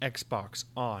Xbox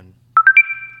On.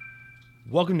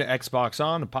 Welcome to Xbox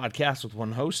On, a podcast with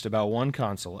one host about one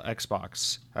console,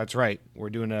 Xbox. That's right,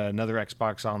 we're doing another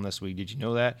Xbox On this week. Did you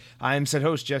know that? I am said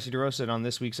host, Jesse DeRosa, and on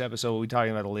this week's episode, we'll be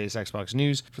talking about the latest Xbox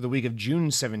news for the week of June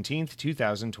 17th,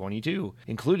 2022,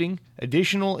 including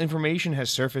additional information has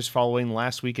surfaced following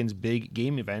last weekend's big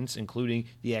game events, including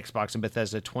the Xbox and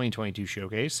Bethesda 2022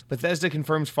 showcase. Bethesda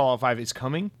confirms Fallout 5 is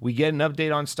coming. We get an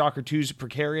update on Stalker 2's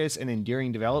precarious and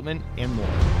endearing development, and more.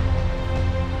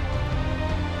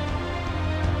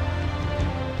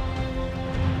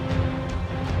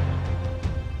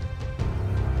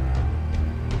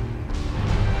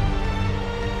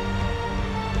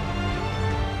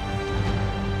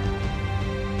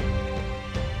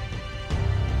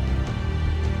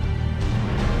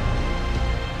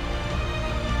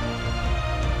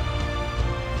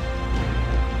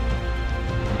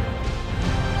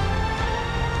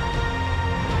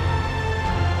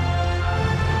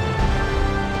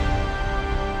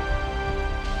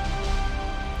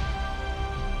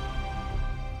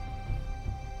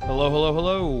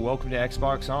 Hello. Welcome to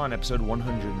Xbox On, episode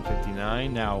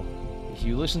 159. Now, if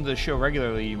you listen to the show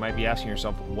regularly, you might be asking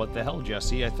yourself, what the hell,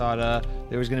 Jesse? I thought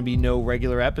there was going to be no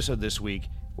regular episode this week.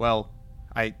 Well,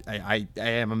 I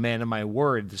am a man of my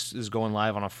word. This is going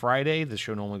live on a Friday. The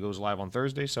show normally goes live on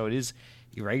Thursday, so it is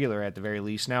irregular at the very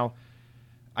least. Now,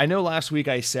 I know last week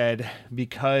I said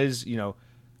because,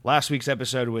 last week's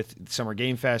episode with Summer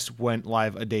Game Fest went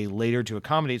live a day later to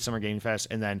accommodate Summer Game Fest,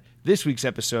 and then this week's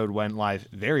episode went live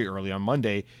very early on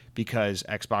Monday because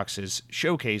Xbox's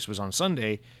showcase was on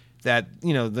Sunday, that,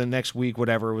 the next week,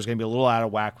 whatever, was going to be a little out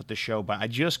of whack with the show, but I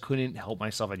just couldn't help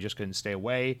myself. I just couldn't stay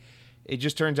away. It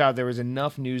just turns out there was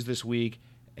enough news this week,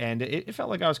 and it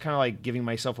felt like I was kind of like giving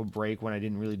myself a break when I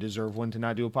didn't really deserve one to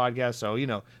not do a podcast.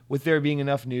 So, with there being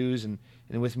enough news and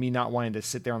with me not wanting to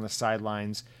sit there on the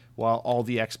sidelines while all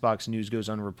the Xbox news goes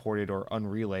unreported or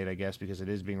unrelayed, I guess, because it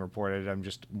is being reported. I'm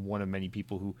just one of many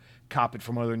people who cop it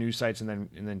from other news sites and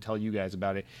then tell you guys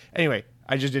about it. Anyway,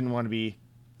 I just didn't want to be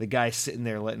the guy sitting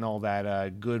there letting all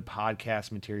that good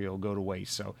podcast material go to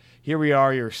waste. So here we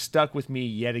are. You're stuck with me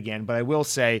yet again. But I will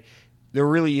say there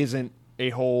really isn't a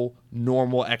whole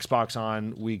normal Xbox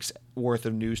On week's worth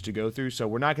of news to go through. So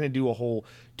we're not going to do a whole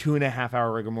 2.5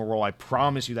 hour rigmarole. I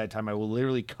promise you that time. I will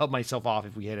literally cut myself off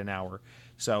if we hit an hour.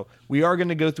 So we are going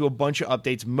to go through a bunch of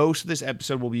updates. Most of this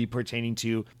episode will be pertaining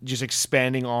to just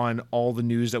expanding on all the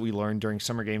news that we learned during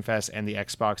Summer Game Fest and the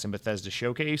Xbox and Bethesda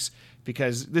showcase,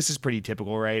 because this is pretty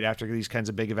typical, right? After these kinds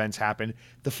of big events happen,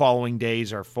 the following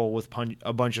days are full with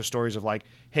a bunch of stories of like,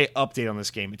 hey, update on this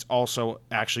game. It's also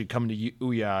actually coming to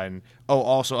Ouya, and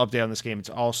also update on this game. It's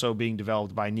also being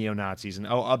developed by neo-Nazis, and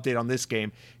update on this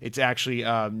game. It's actually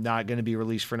not going to be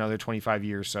released for another 25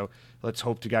 years, so let's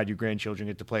hope to God your grandchildren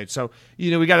get to play it. So,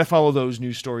 we got to follow those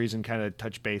news stories and kind of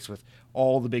touch base with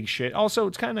all the big shit. Also,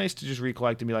 it's kind of nice to just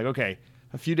recollect and be like, okay,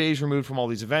 a few days removed from all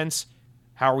these events,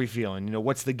 how are we feeling?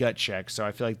 What's the gut check? So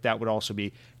I feel like that would also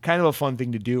be kind of a fun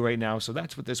thing to do right now. So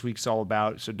that's what this week's all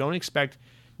about. So don't expect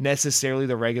necessarily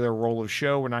the regular roll of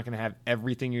show. We're not going to have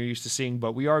everything you're used to seeing,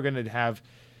 but we are going to have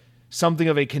something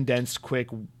of a condensed, quick,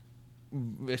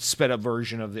 sped up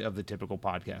version of the typical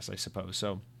podcast, I suppose.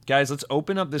 So guys, let's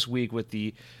open up this week with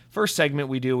the first segment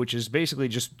we do, which is basically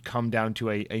just come down to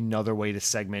another way to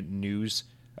segment news,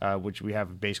 which we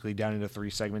have basically down into 3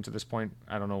 segments at this point.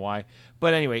 I don't know why.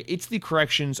 But anyway, it's the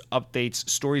corrections, updates,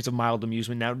 stories of mild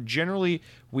amusement. Now, generally,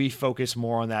 we focus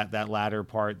more on that latter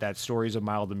part, that stories of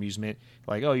mild amusement,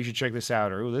 like, oh, you should check this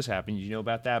out, or, oh, this happened, you know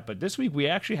about that? But this week, we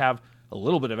actually have a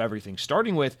little bit of everything,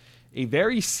 starting with a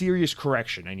very serious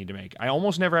correction I need to make. I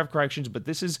almost never have corrections, but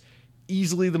this is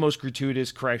easily the most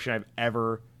gratuitous correction I've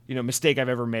ever, mistake I've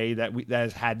ever made that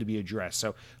has had to be addressed.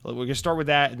 So we're going to start with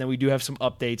that, and then we do have some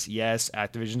updates. Yes,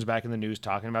 Activision's back in the news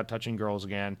talking about touching girls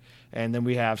again, and then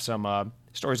we have some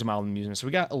stories of mild amusement. So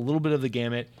we got a little bit of the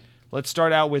gamut. Let's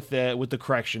start out with the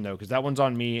correction, though, because that one's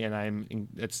on me, and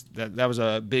that was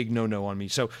a big no-no on me.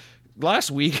 So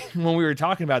last week, when we were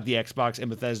talking about the Xbox and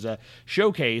Bethesda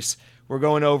showcase, we're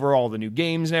going over all the new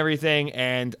games and everything,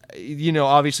 and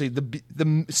obviously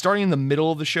the starting in the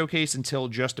middle of the showcase until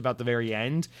just about the very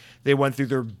end, they went through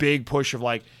their big push of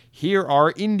like, here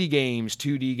are indie games,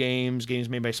 2D games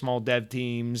made by small dev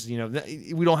teams. We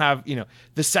don't have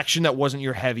the section that wasn't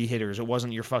your heavy hitters. It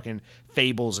wasn't your fucking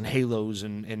Fables and Halos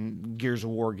and Gears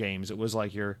of War games. It was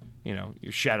like your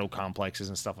Shadow Complexes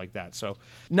and stuff like that. So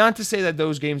not to say that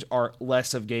those games are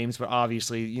less of games, but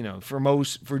obviously for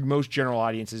most general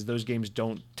audiences, those games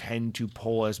don't tend to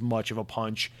pull as much of a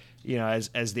punch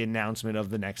as the announcement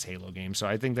of the next Halo game. So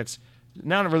I think that's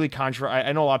not really controversial.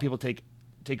 I know a lot of people take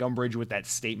umbrage with that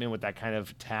statement, with that kind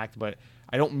of tact, but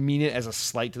I don't mean it as a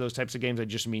slight to those types of games. I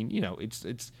just mean,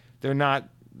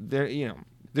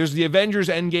 there's the Avengers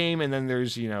Endgame, and then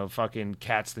there's, fucking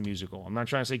Cats the Musical. I'm not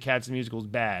trying to say Cats the Musical is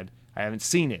bad. I haven't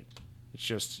seen it. It's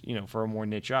just, for a more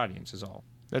niche audience is all.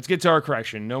 Let's get to our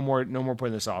correction. No more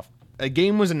putting this off. A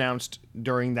game was announced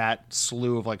during that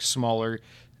slew of like smaller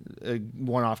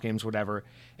one-off games, whatever.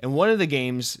 And one of the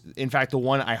games, in fact, the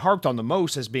one I harped on the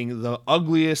most as being the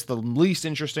ugliest, the least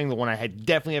interesting, the one I had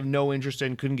definitely have no interest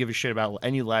in, couldn't give a shit about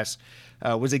any less,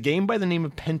 was a game by the name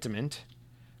of Pentiment,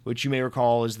 which you may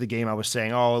recall is the game I was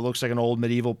saying, oh, it looks like an old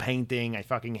medieval painting. I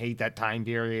fucking hate that time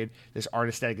period. This art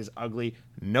aesthetic is ugly.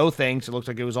 No thanks. It looks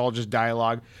like it was all just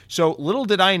dialogue. So little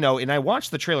did I know, and I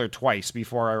watched the trailer twice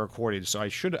before I recorded, so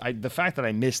the fact that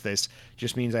I missed this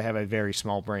just means I have a very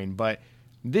small brain. But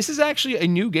this is actually a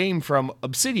new game from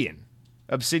Obsidian.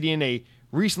 Obsidian, a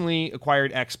recently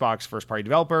acquired Xbox first-party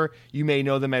developer. You may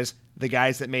know them as the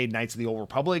guys that made Knights of the Old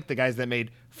Republic, the guys that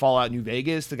made Fallout New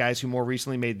Vegas, the guys who more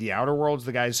recently made The Outer Worlds,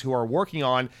 the guys who are working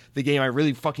on the game I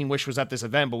really fucking wish was at this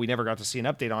event, but we never got to see an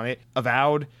update on it,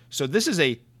 Avowed. So this is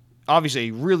obviously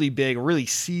a really big, really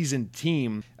seasoned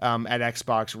team at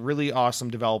Xbox, really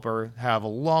awesome developer, have a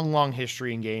long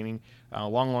history in gaming,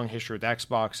 long history with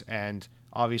Xbox, and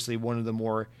obviously one of the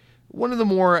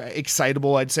more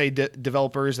excitable, I'd say,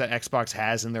 developers that Xbox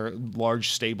has in their large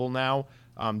stable now.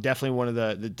 Definitely one of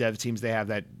the dev teams they have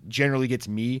that generally gets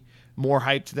me more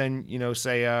hyped than,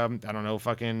 say, I don't know,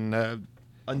 fucking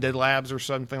Undead Labs or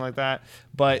something like that.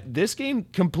 But this game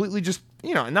completely just,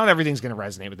 not everything's going to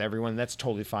resonate with everyone. That's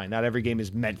totally fine. Not every game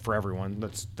is meant for everyone.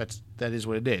 That is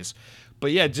what it is.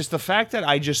 But yeah, just the fact that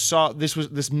I just saw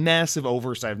this massive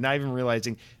oversight of not even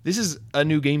realizing this is a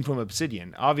new game from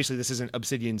Obsidian. Obviously, this isn't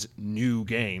Obsidian's new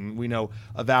game. We know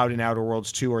Avowed and Outer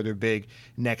Worlds 2 are their big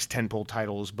next tentpole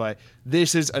titles, but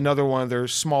this is another one of their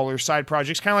smaller side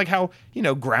projects, kind of like how,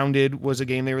 Grounded was a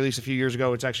game they released a few years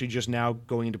ago. It's actually just now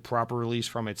going into proper release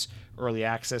from its early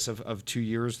access of 2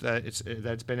 years that it's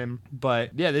been in.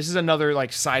 But yeah, this is another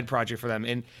like side project for them.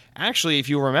 And actually, if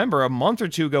you remember, a month or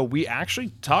two ago, we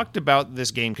actually talked about this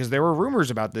game because there were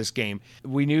rumors about this game.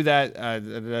 We knew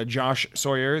that Josh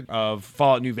Sawyer of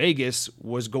Fallout New Vegas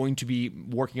was going to be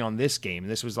working on this game.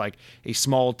 This was like a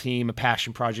small team, a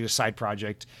passion project, a side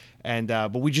project. And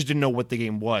but we just didn't know what the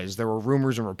game was. There were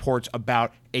rumors and reports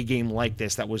about a game like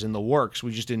this that was in the works.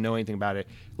 We just didn't know anything about it.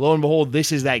 Lo and behold,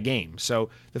 this is that game. So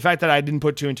the fact that I didn't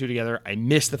put two and two together, I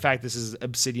missed the fact this is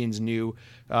Obsidian's new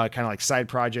kind of like side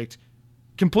project.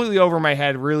 Completely over my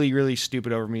head, really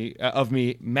stupid of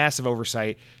me, massive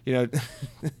oversight.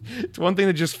 It's one thing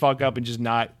to just fuck up and just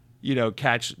not,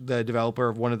 catch the developer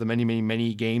of one of the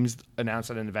many games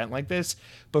announced at an event like this.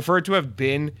 But for it to have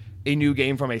been a new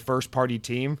game from a first-party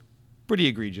team, pretty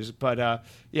egregious. But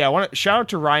yeah, I want to shout out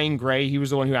to Ryan Gray. He was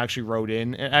the one who actually wrote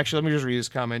in. And actually, let me just read this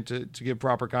comment to give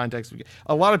proper context.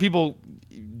 A lot of people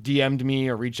DM'd me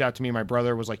or reached out to me. My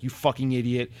brother was like, "You fucking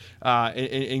idiot,"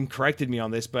 and corrected me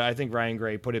on this. But I think Ryan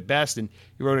Gray put it best, and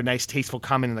he wrote a nice, tasteful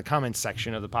comment in the comments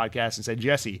section of the podcast and said,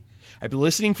 "Jesse, I've been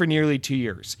listening for nearly 2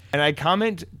 years, and I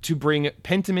comment to bring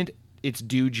Pentiment its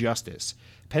due justice.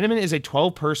 Pentiment is a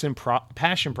 12-person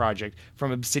passion project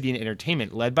from Obsidian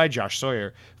Entertainment, led by Josh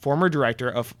Sawyer, former director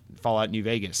of Fallout New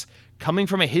Vegas. Coming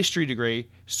from a history degree,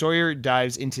 Sawyer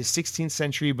dives into 16th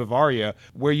century Bavaria,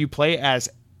 where you play as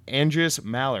Andreas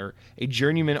Mahler, a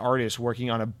journeyman artist working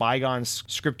on a bygone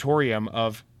scriptorium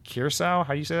of Kirsau,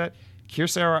 how do you say that?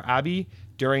 Kirsau Abbey,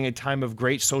 during a time of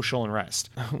great social unrest.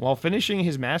 While finishing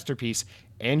his masterpiece,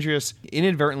 Andreas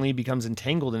inadvertently becomes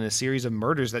entangled in a series of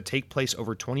murders that take place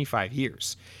over 25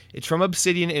 years. It's from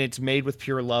Obsidian and it's made with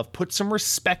pure love. Put some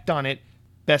respect on it.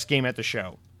 Best game at the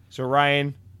show." So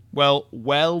Ryan,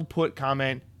 well put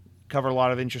comment. Covered a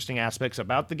lot of interesting aspects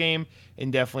about the game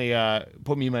and definitely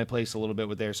put me in my place a little bit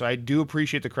with there. So I do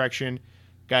appreciate the correction.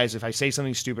 Guys, if I say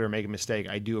something stupid or make a mistake,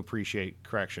 I do appreciate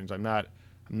corrections. I'm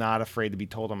not afraid to be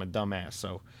told I'm a dumbass.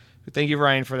 So thank you,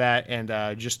 Ryan, for that. And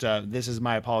this is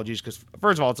my apologies because,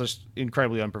 first of all, it's just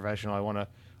incredibly unprofessional. I want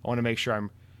to make sure I'm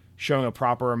showing a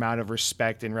proper amount of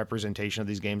respect and representation of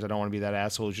these games. I don't want to be that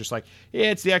asshole who's just like, yeah,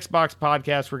 it's the Xbox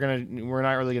podcast. We're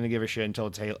not really gonna give a shit until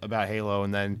it's about Halo,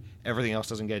 and then everything else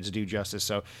doesn't get its due justice.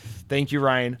 So thank you,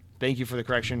 Ryan. Thank you for the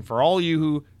correction. For all you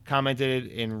who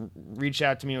commented and reached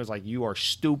out to me, it was like, you are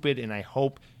stupid, and I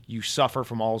hope you suffer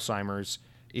from Alzheimer's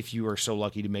if you are so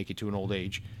lucky to make it to an old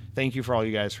age. Thank you for all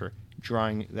you guys for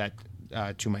drawing that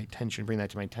to my attention, bringing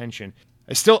that to my attention.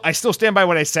 I still stand by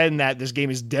what I said in that this game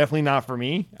is definitely not for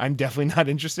me. I'm definitely not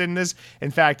interested in this. In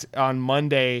fact, on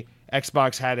Monday,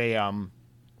 Xbox had a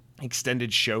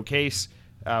extended showcase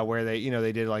where they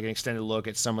did like an extended look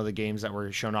at some of the games that were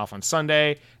shown off on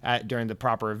Sunday during the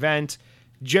proper event.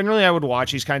 Generally, I would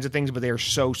watch these kinds of things, but they are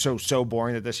so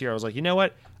boring that this year I was like, you know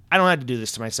what? I don't have to do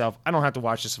this to myself. I don't have to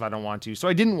watch this if I don't want to. So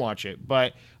I didn't watch it,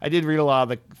 but I did read a lot of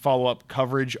the follow-up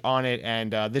coverage on it,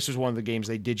 and this was one of the games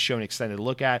they did show an extended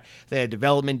look at. They had a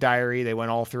development diary. They went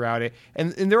all throughout it.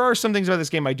 And there are some things about this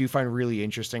game I do find really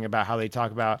interesting about how they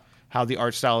talk about how the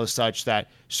art style is such that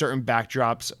certain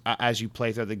backdrops as you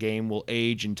play through the game will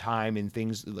age in time, and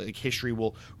things like history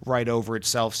will write over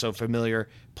itself. So familiar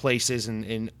places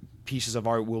and pieces of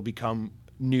art will become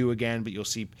new again, but you'll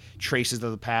see traces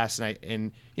of the past.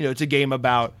 And it's a game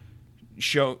about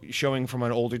showing from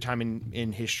an older time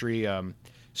in history,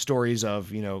 stories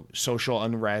of social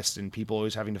unrest and people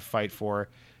always having to fight for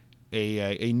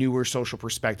a newer social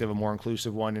perspective, a more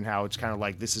inclusive one, and how it's kind of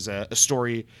like this is a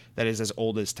story that is as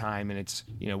old as time, and it's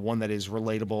one that is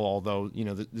relatable, although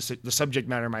the subject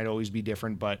matter might always be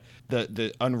different, but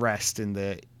the unrest and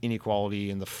the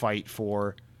inequality and the fight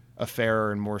for a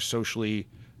fairer and more socially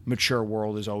mature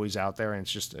world is always out there, and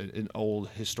it's just an old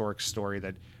historic story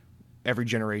that every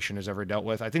generation has ever dealt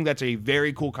with. I think that's a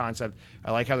very cool concept.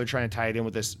 I like how they're trying to tie it in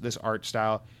with this art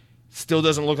style. Still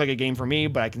doesn't look like a game for me,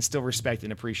 but I can still respect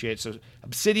and appreciate it. So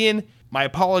Obsidian, my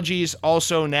apologies.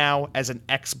 Also now, as an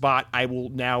Xbot, I will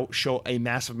now show a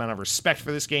massive amount of respect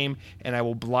for this game, and I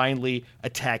will blindly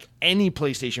attack any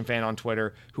PlayStation fan on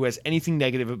Twitter who has anything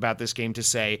negative about this game to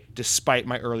say, despite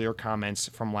my earlier comments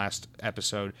from last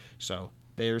episode. So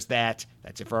there's that.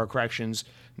 That's it for our corrections.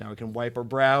 Now we can wipe our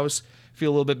brows,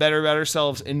 feel a little bit better about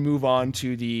ourselves, and move on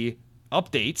to the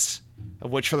updates,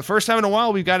 of which for the first time in a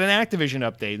while, we've got an Activision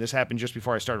update. This happened just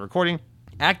before I started recording.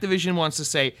 Activision wants to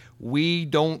say, we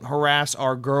don't harass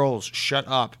our girls. Shut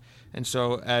up. And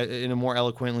so, in a more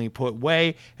eloquently put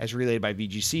way, as relayed by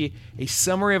VGC, a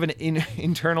summary of an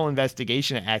internal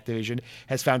investigation at Activision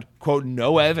has found, quote,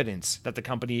 no evidence that the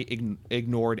company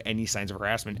ignored any signs of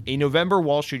harassment. A November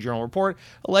Wall Street Journal report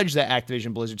alleged that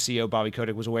Activision Blizzard CEO Bobby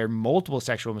Kotick was aware of multiple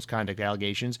sexual misconduct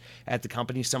allegations at the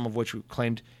company, some of which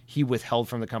claimed he withheld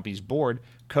from the company's board.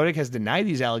 Kotick has denied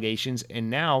these allegations, and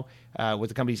now, with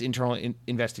the company's internal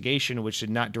investigation, which did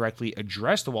not directly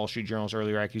address the Wall Street Journal's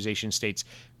earlier accusation, states,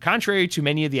 contrary to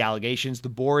many of the allegations, the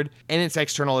board and its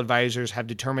external advisors have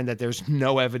determined that there's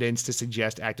no evidence to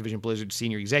suggest Activision Blizzard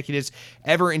senior executives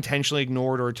ever intentionally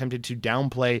ignored or attempted to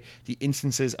downplay the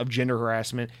instances of gender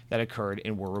harassment that occurred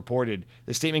and were reported.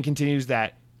 The statement continues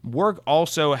that work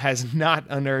also has not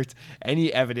unearthed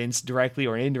any evidence, directly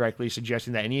or indirectly,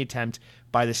 suggesting that any attempt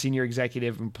by the senior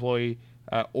executive employee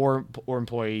or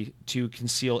employee to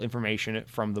conceal information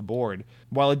from the board.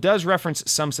 While it does reference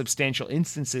some substantial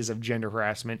instances of gender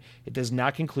harassment, it does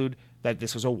not conclude that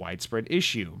this was a widespread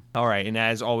issue. All right, and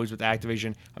as always with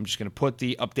Activision, I'm just going to put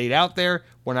the update out there.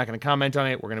 We're not going to comment on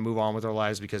it. We're going to move on with our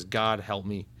lives because God help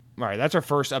me. All right, that's our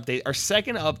first update. Our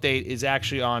second update is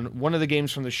actually on one of the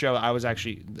games from the show I was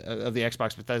actually, of the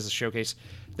Xbox Bethesda showcase,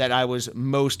 that I was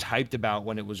most hyped about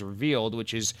when it was revealed,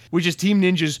 which is Team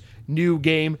Ninja's new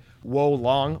game, Wo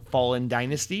Long Fallen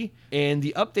Dynasty. And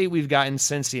the update we've gotten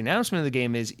since the announcement of the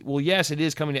game is, well, yes, it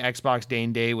is coming to Xbox day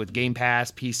and day with Game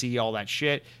Pass, PC, all that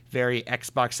shit. Very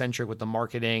Xbox-centric with the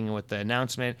marketing and with the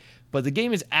announcement. But the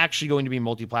game is actually going to be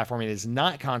multi-platform. It is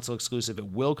not console exclusive. It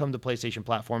will come to PlayStation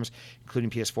platforms, including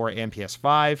PS4 and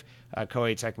PS5.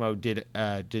 Koei Tecmo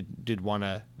did want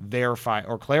to verify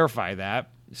or clarify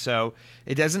that. So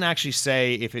it doesn't actually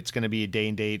say if it's going to be a day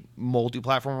and date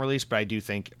multi-platform release, but I do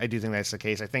think that's the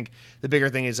case. I think the bigger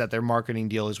thing is that their marketing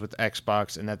deal is with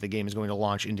Xbox and that the game is going to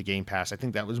launch into Game Pass. I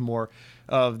think that was more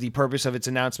of the purpose of its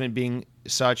announcement being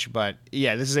such. But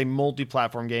yeah, this is a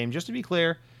multi-platform game, just to be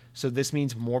clear. So this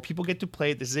means more people get to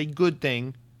play it. This is a good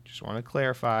thing. Just want to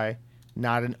clarify.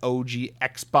 Not an OG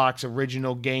Xbox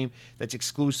original game that's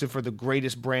exclusive for the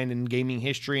greatest brand in gaming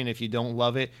history. And if you don't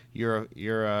love it, you're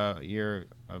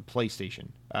a PlayStation.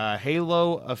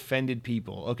 Halo offended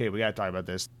people. Okay, we got to talk about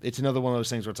this. It's another one of those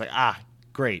things where it's like,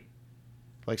 great.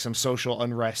 Like some social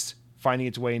unrest finding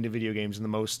its way into video games in the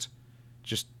most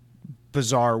just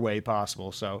bizarre way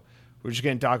possible. So we're just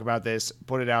going to talk about this,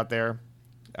 put it out there.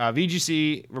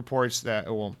 VGC reports that,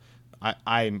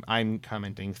 I'm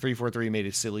commenting 343 made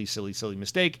a silly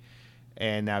mistake,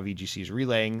 and now VGC is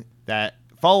relaying that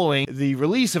following the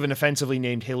release of an offensively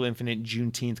named Halo Infinite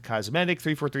Juneteenth cosmetic,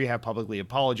 343 have publicly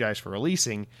apologized for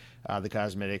releasing the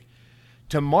cosmetic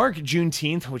to mark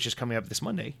Juneteenth, which is coming up this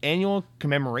Monday, annual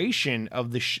commemoration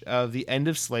of the end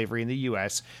of slavery in the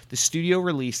U.S. The studio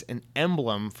released an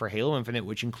emblem for Halo Infinite,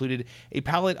 which included a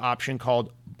palette option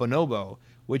called Bonobo,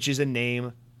 which is a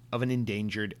name of an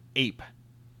endangered ape.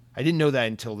 I didn't know that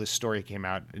until this story came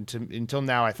out. Until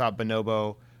now, I thought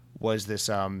Bonobo was this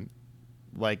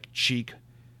like chic,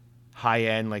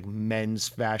 high-end, like men's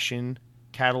fashion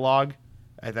catalog.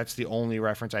 That's the only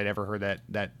reference I'd ever heard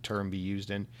that term be used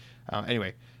in.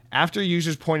 Anyway, after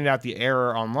users pointed out the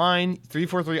error online,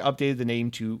 343 updated the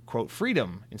name to, quote,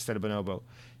 Freedom instead of Bonobo,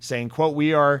 saying, quote,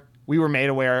 we were made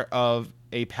aware of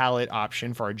a palette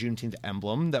option for our Juneteenth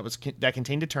emblem that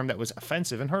contained a term that was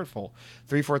offensive and hurtful.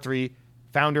 343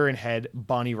 founder and head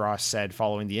Bonnie Ross said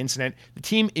following the incident, the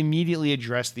team immediately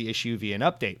addressed the issue via an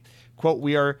update. Quote,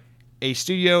 we are a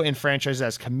studio and franchise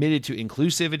that's committed to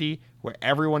inclusivity, where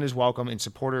everyone is welcome and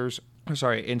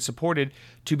supported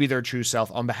to be their true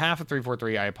self. On behalf of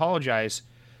 343, I apologize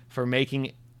for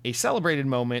making a celebrated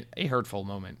moment a hurtful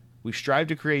moment. We strive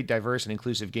to create diverse and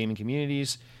inclusive gaming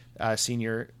communities.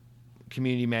 Senior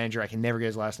community manager, I can never get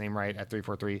his last name right, at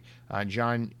 343,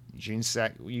 John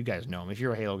Junsek, you guys know him. If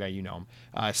you're a Halo guy, you know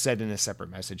him, said in a separate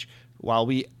message. While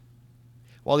the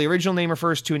original name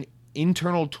refers to an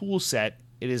internal tool set,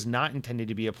 it is not intended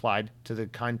to be applied to the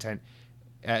content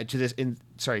to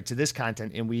this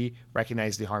content, and we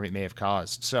recognize the harm it may have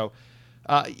caused. So,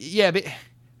 but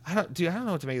I don't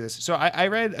know what to make of this. So I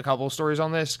read a couple of stories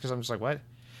on this because I'm just like, what?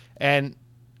 And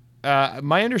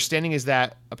my understanding is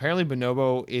that apparently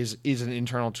Bonobo is an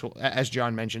internal tool, as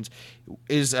John mentions,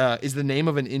 is the name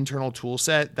of an internal tool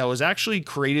set that was actually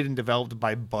created and developed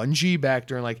by Bungie back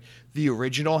during like the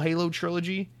original Halo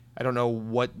trilogy. I don't know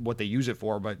what they use it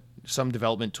for, but some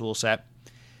development tool set.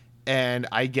 And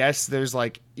I guess there's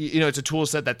like, it's a tool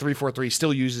set that 343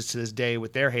 still uses to this day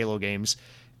with their Halo games.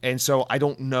 And so I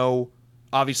don't know,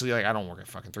 obviously, like, I don't work at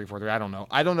fucking 343.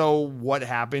 I don't know what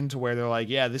happened to where they're like,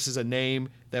 yeah, this is a name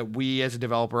that we as a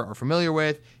developer are familiar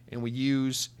with and we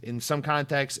use in some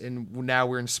context. And now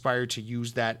we're inspired to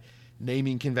use that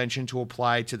naming convention to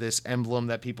apply to this emblem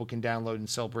that people can download in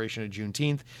celebration of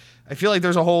Juneteenth. I feel like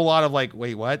there's a whole lot of like,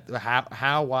 wait, what?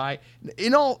 How, why?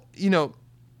 In all,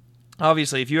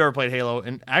 obviously, if you ever played Halo,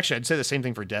 and actually I'd say the same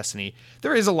thing for Destiny,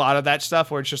 there is a lot of that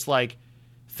stuff where it's just like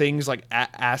things like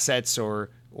assets or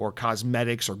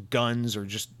cosmetics or guns or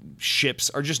just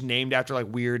ships are just named after like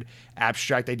weird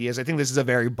abstract ideas. I think this is a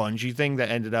very Bungie thing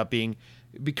that ended up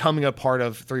becoming a part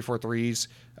of 343's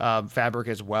fabric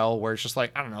as well, where it's just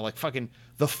like, I don't know, like fucking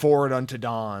the Forward Unto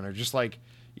Dawn, or just like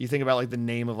you think about like the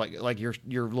name of like your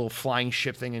little flying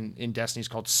ship thing in Destiny's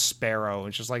called Sparrow.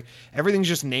 It's just like everything's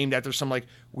just named after some like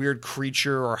weird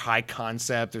creature or high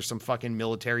concept or some fucking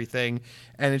military thing,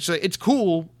 and it's like, it's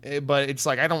cool, but it's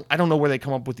like I don't know where they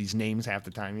come up with these names half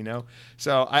the time,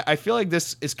 So I feel like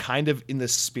this is kind of in the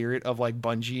spirit of like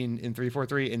Bungie in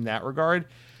 343 in that regard.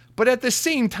 But at the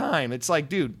same time, it's like,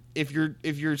 dude, if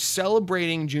you're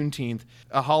celebrating Juneteenth,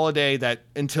 a holiday that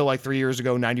until like 3 years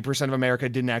ago, 90% of America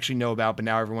didn't actually know about, but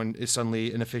now everyone is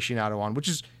suddenly an aficionado on,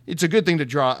 it's a good thing to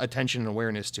draw attention and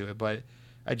awareness to it. But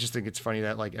I just think it's funny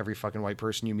that like every fucking white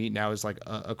person you meet now is like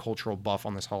a cultural buff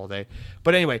on this holiday.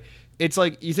 But anyway, it's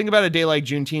like you think about a day like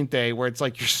Juneteenth Day, where it's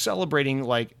like you're celebrating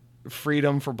like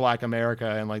freedom for Black America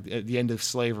and like the end of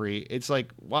slavery. It's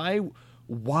like, why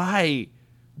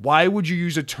would you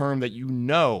use a term that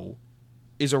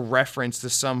is a reference to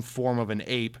some form of an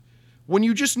ape when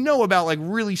you just know about like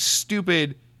really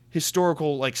stupid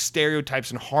historical like stereotypes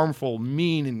and harmful,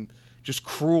 mean, and just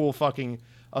cruel fucking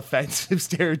offensive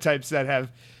stereotypes that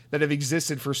have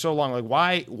existed for so long? Like,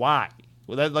 why?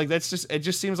 Well, it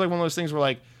just seems like one of those things where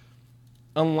like,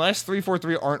 unless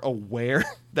 343 aren't aware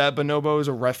that Bonobo is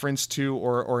a reference to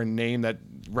or a name that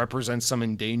represents some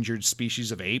endangered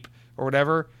species of ape or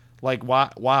whatever, like,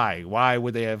 why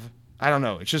would they have? I don't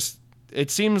know.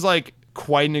 It seems like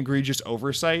quite an egregious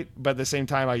oversight, but at the same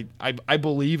time, I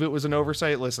believe it was an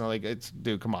oversight. Listen, like,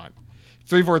 dude, come on.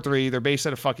 343, they're based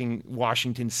out of fucking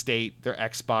Washington State. They're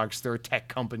Xbox. They're a tech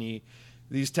company.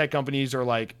 These tech companies are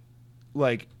like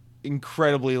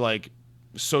incredibly like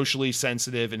socially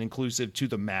sensitive and inclusive to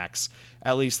the max.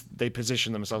 At least they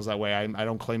position themselves that way. I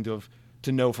don't claim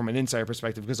to know from an insider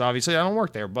perspective, because obviously I don't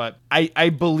work there, but I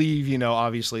believe,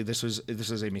 obviously this was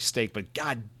a mistake, but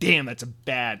god damn, that's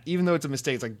even though it's a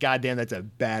mistake, it's like, god damn, that's a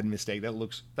bad mistake. That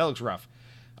looks rough.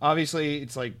 Obviously,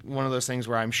 it's like one of those things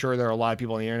where I'm sure there are a lot of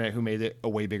people on the internet who made it a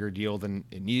way bigger deal than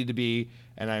it needed to be.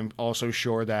 And I'm also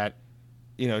sure that,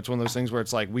 it's one of those things where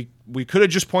it's like, we could have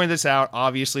just pointed this out.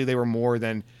 Obviously they were more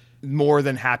than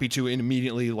happy to and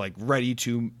immediately like ready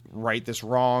to right this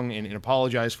wrong and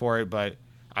apologize for it. But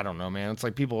I don't know, man. It's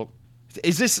like, people,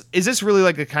 is this really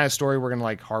like the kind of story we're going to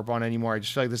like harp on anymore? I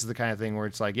just feel like this is the kind of thing where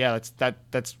it's like, yeah,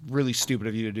 that's really stupid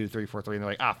of you to do 343. And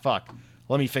they're like, fuck,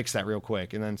 let me fix that real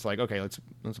quick. And then it's like, okay, let's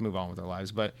move on with our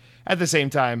lives. But at the same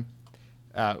time,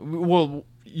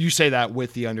 you say that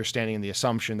with the understanding and the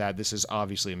assumption that this is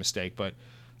obviously a mistake, but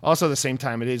also at the same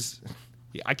time,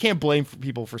 I can't blame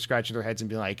people for scratching their heads and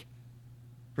being like,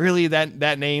 really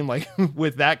that name, like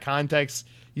with that context,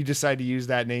 you decide to use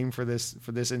that name for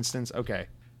this instance. Okay.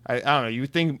 I don't know. You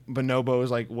would think Bonobo is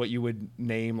like what you would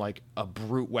name like a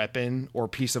brute weapon or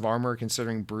piece of armor,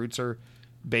 considering brutes are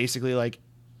basically like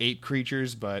ape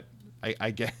creatures, but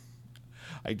I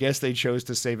guess they chose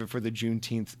to save it for the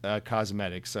Juneteenth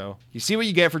cosmetic. So you see what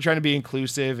you get for trying to be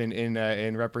inclusive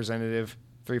and representative.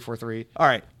 343. All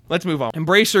right, let's move on.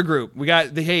 Embracer Group. We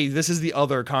got this is the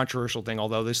other controversial thing,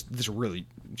 although this really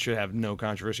should have no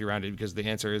controversy around it because the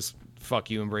answer is fuck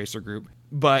you, Embracer Group.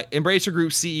 But Embracer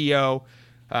Group CEO,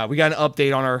 we got an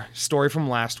update on our story from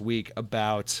last week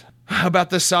about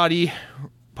the Saudi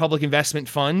Public Investment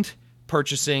Fund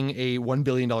purchasing a $1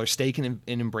 billion stake in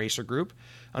Embracer Group.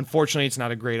 Unfortunately, it's not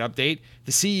a great update.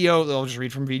 The CEO, I'll just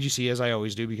read from VGC as I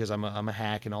always do because I'm a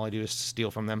hack and all I do is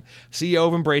steal from them. CEO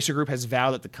of Embracer Group has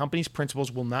vowed that the company's principles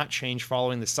will not change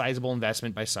following the sizable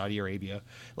investment by Saudi Arabia.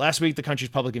 Last week, the country's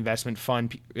public investment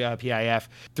fund, PIF,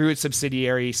 through its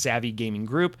subsidiary Savvy Gaming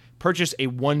Group, purchased a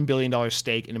 $1 billion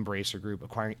stake in Embracer Group,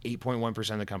 acquiring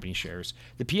 8.1% of the company's shares.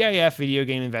 The PIF video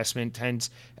game investment tends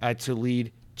to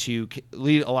lead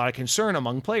a lot of concern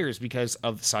among players because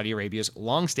of Saudi Arabia's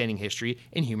long-standing history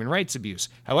in human rights abuse.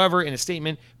 However, in a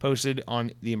statement posted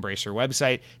on the Embracer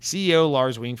website, CEO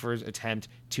Lars Wingford's attempt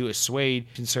to assuage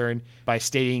concern by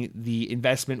stating the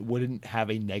investment wouldn't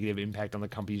have a negative impact on the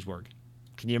company's work.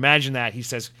 Can you imagine that? He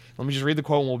says, let me just read the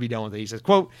quote and we'll be done with it. He says,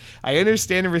 quote, "I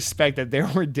understand and respect that there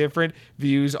were different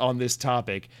views on this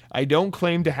topic. I don't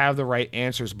claim to have the right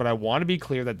answers, but I want to be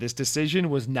clear that this decision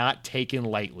was not taken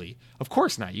lightly." Of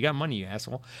course not. You got money, you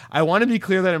asshole. "I want to be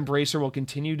clear that Embracer will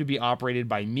continue to be operated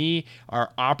by me,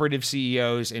 our operative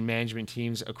CEOs, and management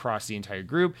teams across the entire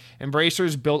group. Embracer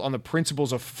is built on the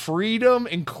principles of freedom,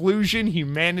 inclusion,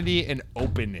 humanity, and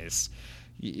openness."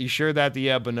 You sure that the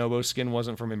Bonobo skin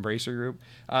wasn't from Embracer Group?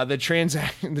 The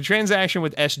transaction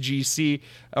with SGG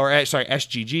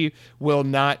will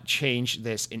not change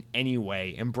this in any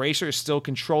way. Embracer is still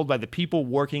controlled by the people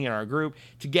working in our group.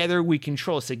 Together, we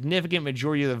control a significant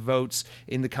majority of the votes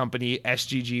in the company.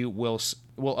 SGG will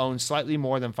own slightly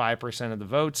more than 5% of the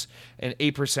votes and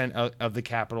 8% of the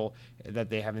capital that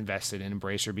they have invested in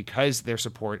Embracer because they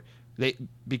support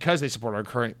our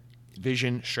current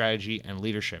vision, strategy, and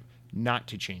leadership. Not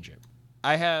to change it.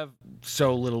 I have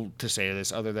so little to say to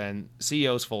this other than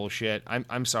CEO's full of shit.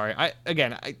 I'm sorry.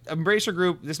 Embracer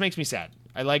Group, this makes me sad.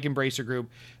 I like Embracer Group.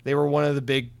 They were one of the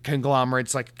big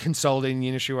conglomerates, like consolidating the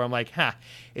industry, where I'm like,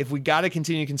 if we got to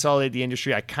continue to consolidate the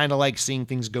industry, I kind of like seeing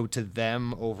things go to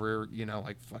them over,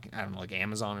 like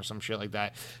Amazon or some shit like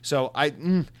that. So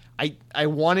I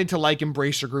wanted to like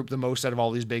Embracer Group the most out of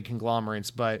all these big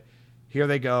conglomerates, but here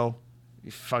they go.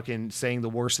 Fucking saying the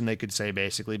worst thing they could say,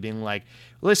 basically being like,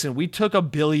 listen, we took $1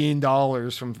 billion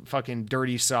from fucking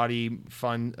dirty Saudi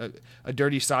fund, a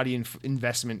dirty Saudi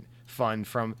investment fund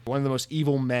from one of the most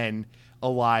evil men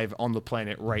alive on the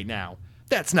planet right now.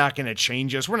 That's not going to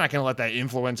change us. We're not going to let that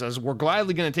influence us. We're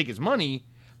gladly going to take his money,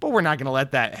 but we're not going to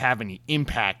let that have any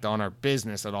impact on our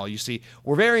business at all. You see,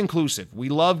 we're very inclusive. We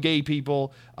love gay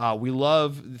people. We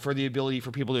love for the ability for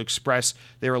people to express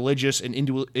their religious and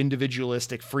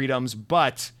individualistic freedoms,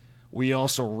 but we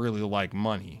also really like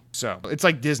money. So it's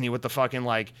like Disney with the fucking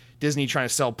Disney trying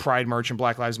to sell Pride merch and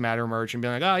Black Lives Matter merch and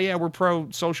being like, oh yeah, we're pro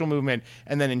social movement.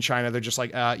 And then in China, they're just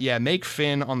like, make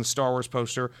Finn on the Star Wars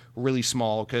poster really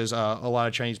small because a lot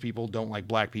of Chinese people don't like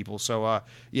black people. So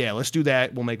let's do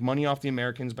that. We'll make money off the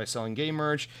Americans by selling gay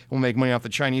merch. We'll make money off the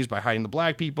Chinese by hiding the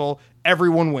black people.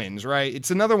 Everyone wins, right?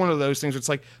 It's another one of those things where it's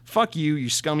like, fuck you, you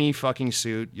scummy fucking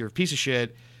suit. You're a piece of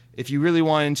shit. If you really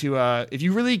wanted to, if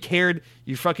you really cared,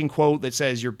 your fucking quote that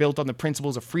says you're built on the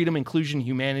principles of freedom, inclusion,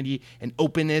 humanity, and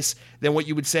openness, then what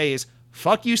you would say is,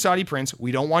 fuck you, Saudi Prince.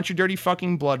 We don't want your dirty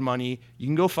fucking blood money. You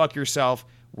can go fuck yourself.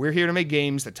 We're here to make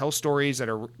games that tell stories that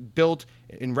are built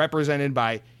and represented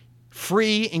by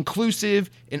free, inclusive,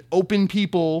 and open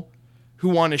people who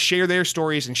want to share their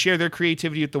stories and share their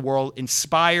creativity with the world,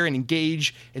 inspire and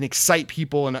engage and excite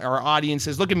people and our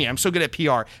audiences. Look at me, I'm so good at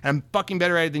PR, and I'm fucking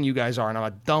better at it than you guys are, and I'm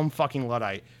a dumb fucking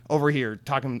Luddite over here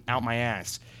talking out my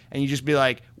ass. And you just be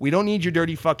like, we don't need your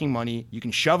dirty fucking money. You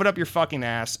can shove it up your fucking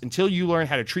ass until you learn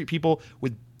how to treat people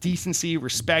with decency,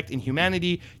 respect, and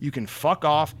humanity. You can fuck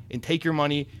off and take your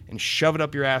money and shove it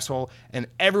up your asshole, and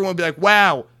everyone will be like,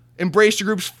 wow, Embracer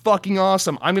Group's fucking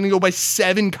awesome. I'm going to go buy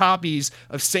 7 copies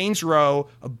of Saints Row,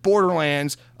 of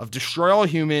Borderlands, of Destroy All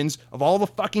Humans, of all the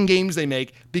fucking games they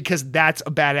make, because that's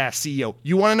a badass CEO.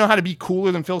 You want to know how to be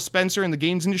cooler than Phil Spencer in the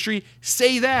games industry?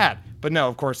 Say that. But no,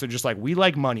 of course, they're just like, we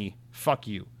like money. Fuck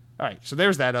you. All right, so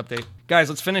there's that update. Guys,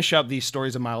 let's finish up these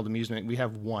stories of mild amusement. We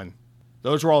have one.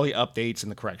 Those were all the updates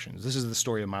and the corrections. This is the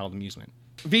story of mild amusement.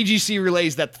 VGC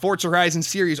relays that the Forza Horizon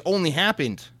series only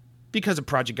happened because a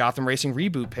Project Gotham Racing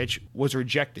reboot pitch was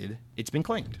rejected, it's been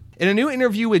claimed. In a new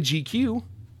interview with GQ,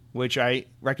 which I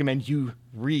recommend you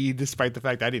read, despite the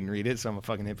fact I didn't read it, so I'm a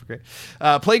fucking hypocrite.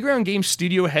 Playground Games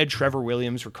studio head Trevor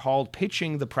Williams recalled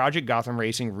pitching the Project Gotham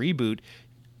Racing reboot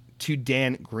to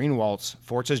Dan Greenwaltz,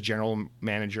 Forza's general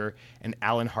manager, and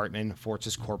Alan Hartman,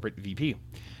 Forza's corporate VP.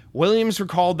 Williams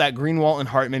recalled that Greenwalt and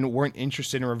Hartman weren't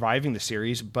interested in reviving the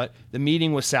series, but the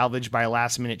meeting was salvaged by a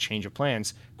last-minute change of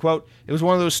plans. Quote, "It was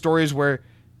one of those stories where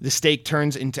the steak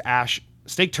turns to ash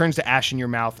in your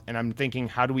mouth, and I'm thinking,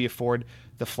 how do we afford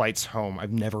the flights home?"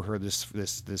 I've never heard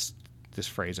this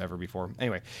phrase ever before.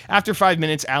 Anyway, after 5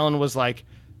 minutes, Alan was like,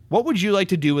 "What would you like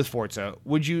to do with Forza?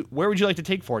 Where would you like to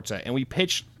take Forza?" And we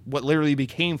pitched what literally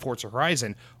became Forza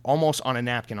Horizon almost on a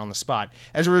napkin on the spot.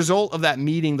 As a result of that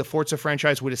meeting, the Forza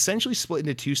franchise would essentially split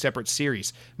into two separate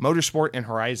series, Motorsport and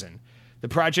Horizon. The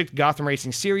Project Gotham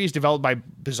Racing series, developed by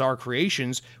Bizarre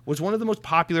Creations, was one of the most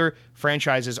popular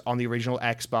franchises on the original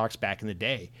Xbox back in the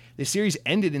day. The series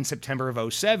ended in September of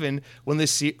 2007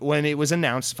 when it was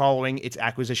announced following its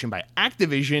acquisition by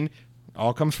Activision,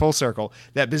 all comes full circle,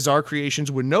 that Bizarre Creations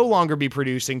would no longer be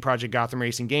producing Project Gotham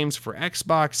Racing games for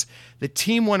Xbox. The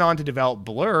team went on to develop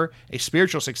Blur, a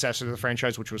spiritual successor to the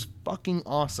franchise, which was fucking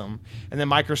awesome. And then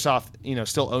Microsoft,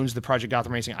 still owns the Project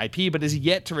Gotham Racing IP, but is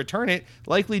yet to return it,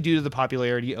 likely due to the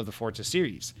popularity of the Forza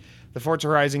series. The Forza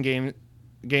Horizon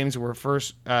games were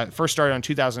first started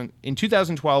in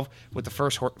 2012, with the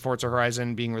first Forza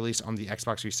Horizon being released on the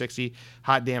Xbox 360.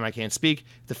 Hot damn, I can't speak.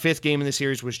 The fifth game in the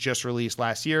series was just released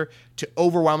last year to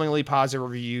overwhelmingly positive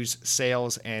reviews,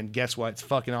 sales, and guess what? It's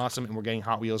fucking awesome, and we're getting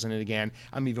Hot Wheels in it again.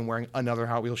 I'm even wearing another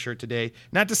Hot Wheels shirt today,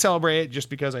 not to celebrate it, just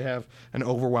because I have an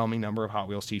overwhelming number of Hot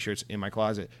Wheels t-shirts in my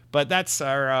closet. But that's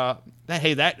our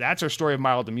that's our story of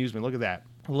mild amusement. Look at that,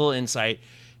 a little insight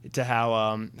to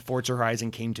how Forza Horizon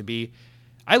came to be.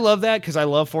 I love that because I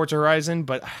love Forza Horizon,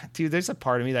 but dude, there's a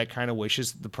part of me that kind of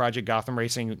wishes the Project Gotham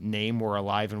Racing name were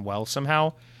alive and well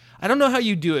somehow. I don't know how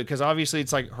you do it because obviously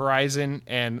it's like Horizon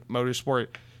and Motorsport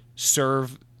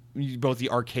serve both the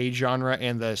arcade genre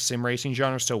and the sim racing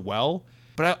genre so well.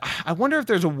 But I wonder if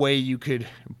there's a way you could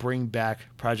bring back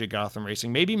Project Gotham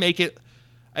Racing. Maybe make it,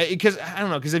 because I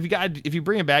don't know, because if you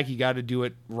bring it back, you got to do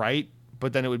it right.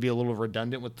 But then it would be a little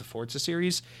redundant with the Forza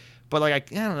series. But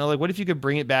like I don't know, like what if you could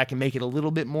bring it back and make it a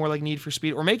little bit more like Need for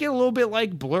Speed, or make it a little bit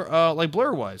like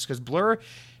Blur was, because Blur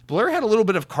had a little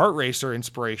bit of kart racer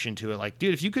inspiration to it. Like,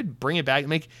 dude, if you could bring it back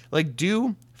and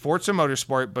do Forza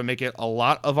Motorsport, but make it a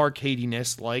lot of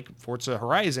arcadiness like Forza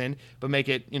Horizon, but make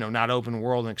it not open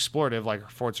world and explorative like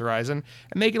Forza Horizon,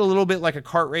 and make it a little bit like a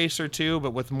kart racer too,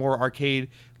 but with more arcade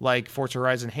like Forza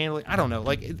Horizon handling. I don't know,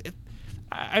 like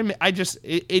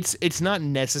it's not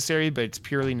necessary, but it's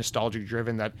purely nostalgic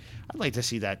driven. That I'd like to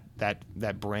see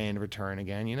that brand return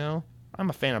again. I'm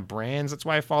a fan of brands. That's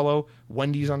why I follow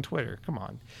Wendy's on Twitter. Come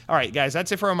on. All right, guys,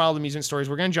 that's it for our mild amusement stories.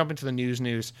 We're gonna jump into the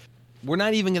news. We're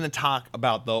not even gonna talk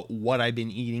about the what I've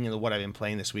been eating and the what I've been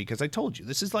playing this week, because I told you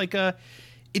this is like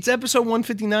it's episode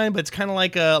 159, but it's kind of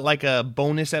like a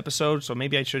bonus episode. So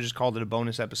maybe I should have just called it a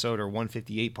bonus episode, or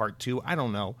 158 part 2. I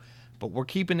don't know. But we're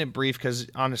keeping it brief because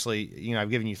honestly,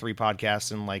 I've given you 3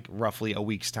 podcasts in like roughly a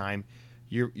week's time.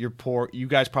 You're poor. You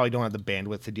guys probably don't have the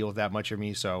bandwidth to deal with that much of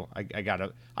me, so I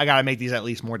gotta make these at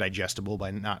least more digestible by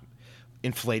not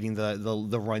inflating the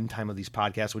runtime of these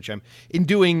podcasts, which I'm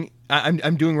doing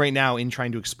right now in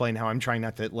trying to explain how I'm trying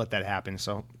not to let that happen.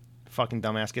 So, fucking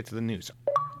dumbass, get to the news.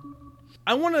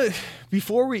 I want to,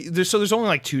 there's only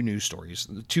like 2 news stories,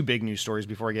 2 big news stories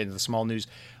before I get into the small news.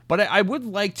 But I would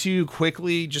like to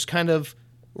quickly just kind of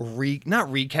not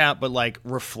recap, but like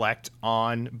reflect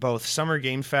on both Summer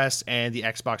Game Fest and the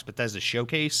Xbox Bethesda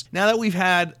Showcase. Now that we've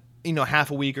had, half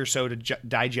a week or so to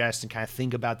digest and kind of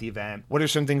think about the event, what are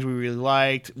some things we really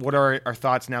liked? What are our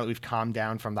thoughts now that we've calmed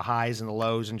down from the highs and the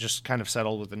lows and just kind of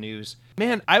settled with the news?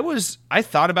 Man, I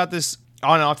thought about this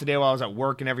on and off today while I was at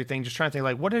work and everything, just trying to think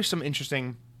like, what are some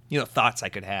interesting thoughts I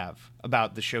could have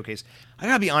about the showcase. I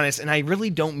gotta be honest, and I really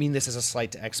don't mean this as a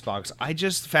slight to Xbox. I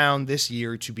just found this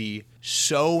year to be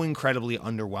so incredibly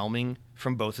underwhelming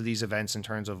from both of these events in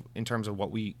terms of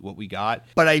what we got.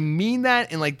 But I mean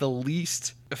that in like the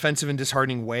least offensive and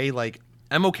disheartening way. Like,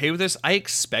 I'm okay with this. I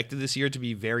expected this year to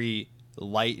be very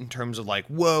light in terms of like,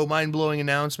 whoa, mind-blowing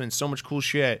announcements, so much cool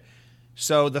shit.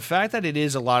 So the fact that it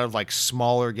is a lot of like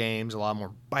smaller games, a lot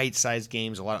more bite-sized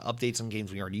games, a lot of updates on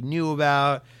games we already knew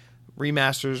about,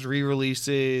 remasters,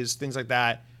 re-releases, things like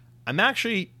that, I'm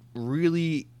actually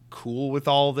really cool with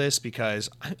all of this because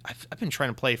I've been trying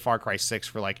to play Far Cry 6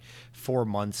 for like 4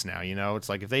 months now. It's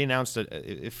like if they announced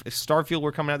if Starfield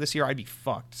were coming out this year, I'd be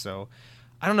fucked. So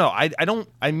I don't know.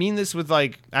 I mean this with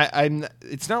like, I'm,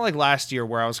 it's not like last year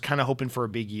where I was kind of hoping for a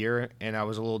big year and I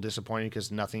was a little disappointed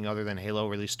because nothing other than Halo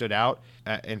really stood out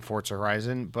in Forza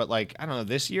Horizon. But like, I don't know,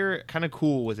 this year, kind of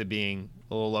cool with it being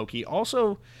a little low key.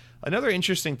 Also, another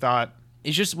interesting thought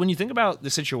is just when you think about the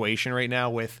situation right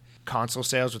now with console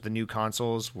sales, with the new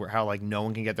consoles, where how like no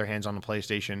one can get their hands on the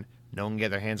PlayStation, no one can get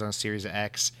their hands on a Series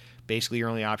X. Basically, your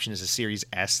only option is a Series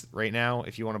S right now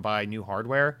if you want to buy new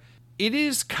hardware. It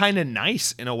is kind of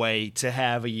nice in a way to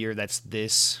have a year that's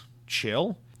this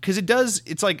chill, because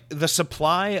it's like the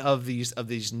supply of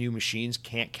these new machines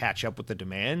can't catch up with the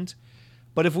demand.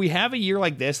 But if we have a year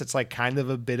like this that's like kind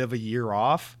of a bit of a year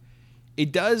off,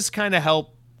 it does kind of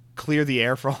help clear the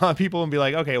air for a lot of people and be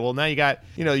like, okay, well, now you got,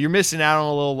 you're missing out on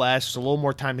a little less. There's a little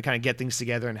more time to kind of get things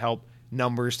together and help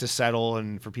numbers to settle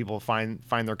and for people to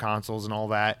find their consoles and all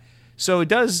that. So it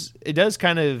does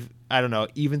kind of, I don't know,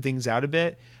 even things out a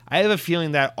bit. I have a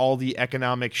feeling that all the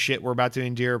economic shit we're about to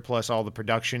endure, plus all the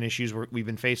production issues we've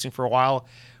been facing for a while,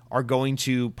 are going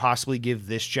to possibly give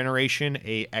this generation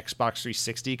a Xbox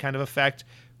 360 kind of effect,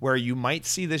 where you might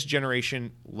see this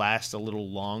generation last a little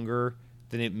longer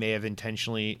than it may have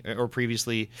intentionally or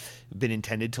previously been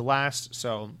intended to last.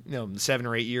 So, 7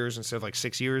 or 8 years instead of like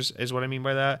 6 years is what I mean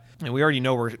by that. And we already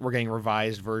know we're getting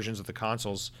revised versions of the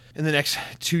consoles in the next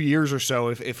 2 years or so,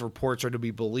 if reports are to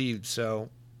be believed. So,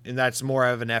 and that's more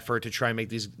of an effort to try and make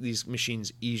these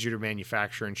machines easier to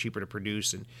manufacture and cheaper to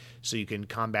produce, and so you can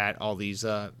combat all these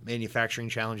manufacturing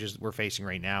challenges that we're facing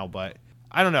right now. But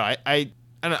I don't know.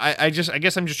 I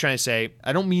guess I'm just trying to say,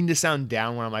 I don't mean to sound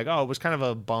down when I'm like, oh, it was kind of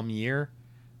a bum year,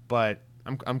 but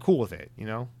I'm cool with it,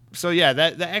 So yeah,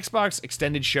 the Xbox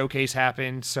extended showcase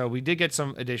happened, so we did get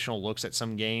some additional looks at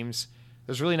some games.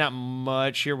 There's really not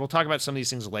much here. We'll talk about some of these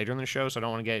things later in the show, so I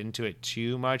don't want to get into it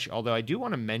too much. Although I do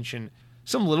want to mention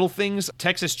some little things.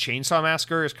 Texas Chainsaw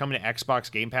Massacre is coming to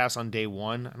Xbox Game Pass on day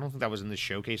one. I don't think that was in the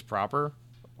showcase proper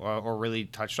or really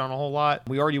touched on a whole lot.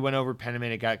 We already went over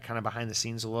Pentiment. It got kind of behind the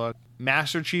scenes a look.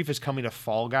 Master Chief is coming to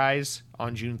Fall Guys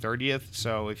on June 30th.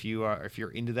 So if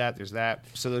you're into that, there's that.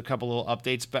 So there's a couple little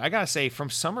updates. But I gotta say, from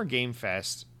Summer Game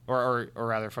Fest, or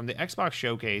rather from the Xbox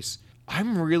Showcase, I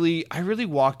really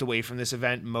walked away from this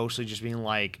event mostly just being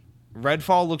like,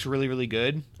 Redfall looks really, really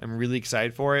good. I'm really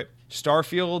excited for it.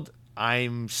 Starfield,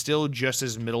 I'm still just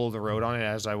as middle of the road on it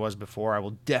as I was before. I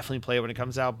will definitely play it when it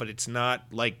comes out, but it's not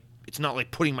like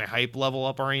putting my hype level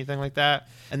up or anything like that.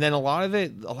 And then a lot of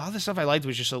the stuff I liked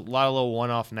was just a lot of little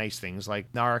one-off nice things,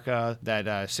 like Naraka, that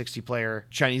 60-player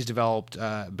Chinese-developed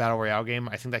battle royale game.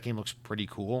 I think that game looks pretty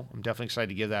cool. I'm definitely excited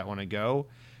to give that one a go.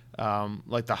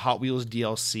 Like the Hot Wheels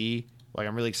DLC, like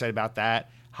I'm really excited about that.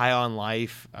 High on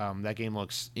Life, that game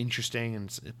looks interesting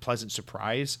and a pleasant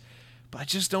surprise. But I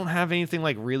just don't have anything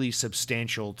like really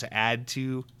substantial to add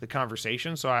to the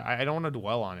conversation, so I don't want to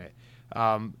dwell on it.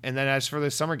 And then as for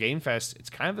the Summer Game Fest, it's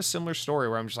kind of a similar story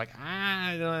where I'm just like,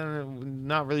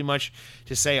 not really much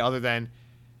to say other than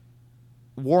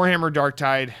Warhammer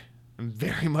Darktide. I'm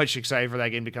very much excited for that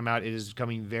game to come out. It is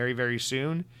coming very, very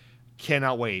soon.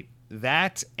 Cannot wait.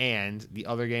 That and the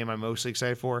other game I'm mostly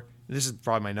excited for, this is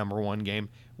probably my number one game,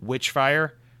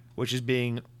 Witchfire, which is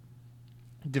being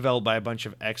developed by a bunch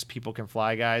of ex-People Can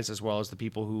Fly guys, as well as the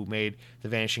people who made The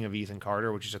Vanishing of Ethan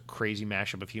Carter, which is a crazy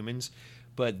mashup of humans.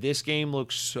 But this game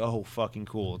looks so fucking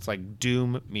cool. It's like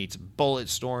Doom meets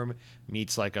Bulletstorm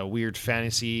meets like a weird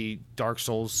fantasy Dark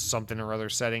Souls something or other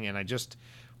setting, and I just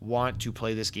want to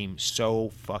play this game so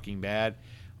fucking bad.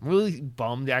 I'm really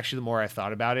bummed, actually, the more I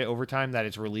thought about it over time, that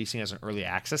it's releasing as an early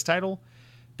access title,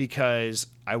 because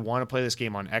I want to play this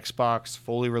game on Xbox,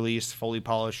 fully released, fully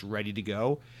polished, ready to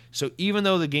go. So even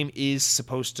though the game is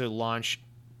supposed to launch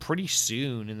pretty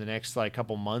soon in the next like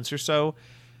couple months or so,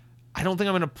 I don't think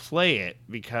I'm going to play it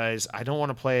because I don't want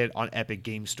to play it on Epic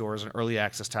Game Store as an early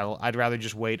access title. I'd rather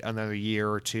just wait another year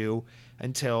or two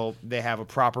until they have a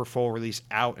proper full release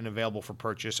out and available for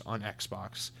purchase on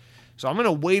Xbox. So I'm going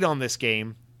to wait on this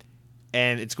game,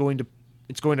 and it's going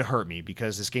to hurt me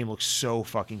because this game looks so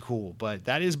fucking cool. But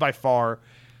that is by far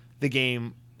the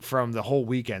game from the whole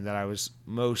weekend that I was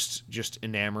most just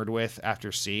enamored with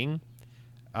after seeing.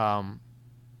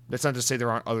 That's not to say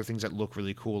there aren't other things that look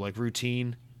really cool, like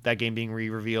Routine, that game being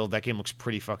re-revealed. That game looks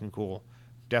pretty fucking cool.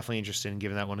 Definitely interested in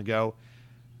giving that one a go.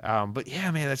 But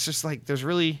yeah, man, that's just like, there's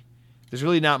really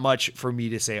not much for me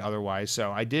to say otherwise.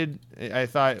 So I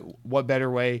thought, what better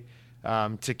way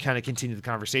to kind of continue the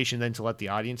conversation than to let the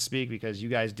audience speak, because you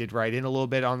guys did write in a little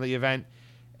bit on the event,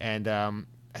 and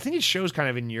I think it shows kind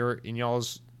of in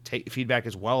y'all's feedback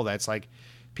as well, that's like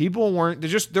people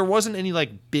there wasn't any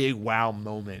like big wow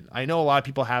moment. I know a lot of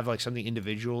people have like something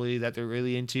individually that they're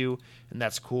really into, and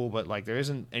that's cool, but like there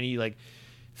isn't any like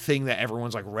thing that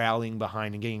everyone's like rallying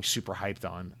behind and getting super hyped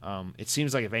on. It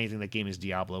seems like if anything, that game is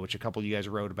Diablo, which a couple of you guys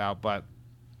wrote about. But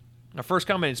our first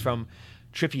comment is from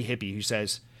Trippy Hippie, who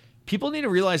says, people need to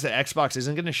realize that Xbox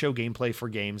isn't going to show gameplay for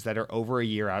games that are over a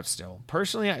year out still.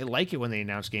 Personally, I like it when they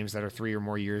announce games that are 3 or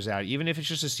more years out, even if it's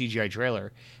just a CGI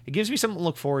trailer. It gives me something to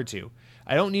look forward to.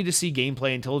 I don't need to see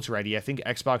gameplay until it's ready. I think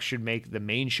Xbox should make the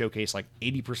main showcase like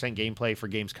 80% gameplay for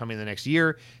games coming in the next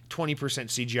year, 20%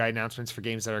 CGI announcements for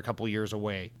games that are a couple years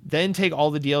away. Then take all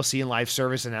the DLC and live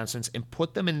service announcements and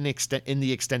put them in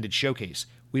the extended showcase.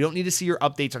 We don't need to see your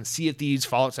updates on Sea of Thieves,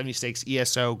 Fallout 76,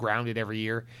 ESO, Grounded every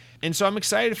year. And so I'm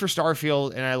excited for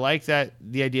Starfield, and I like that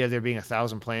the idea of there being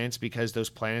 1,000 planets, because those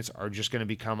planets are just going to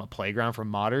become a playground for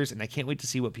modders, and I can't wait to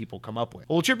see what people come up with.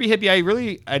 Well, Trippy Hippie, I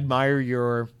really admire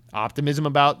your optimism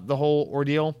about the whole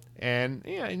ordeal. And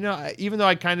yeah, even though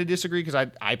I kind of disagree,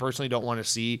 because I personally don't want to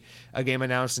see a game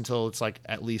announced until it's like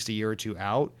at least a year or two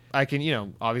out. I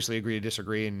can, obviously agree to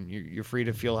disagree, and you're free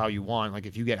to feel how you want. Like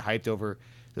if you get hyped over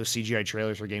those CGI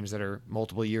trailers for games that are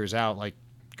multiple years out, like,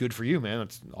 good for you, man.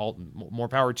 That's all more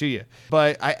power to you.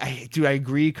 But I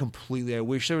agree completely. I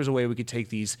wish there was a way we could take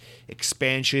these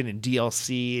expansion and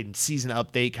DLC and season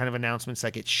update kind of announcements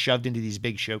that get shoved into these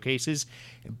big showcases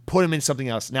and put them in something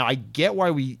else. Now I get why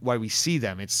we see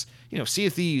them. It's, Sea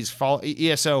of Thieves,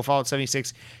 ESO, Fallout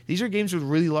 76. These are games with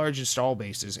really large install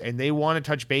bases, and they want to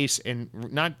touch base, and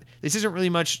this isn't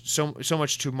really so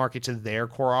much to market to their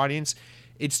core audience.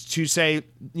 It's to say,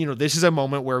 this is a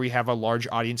moment where we have a large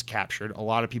audience captured. A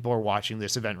lot of people are watching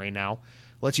this event right now.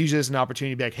 Let's use it as an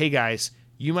opportunity to be like, hey guys,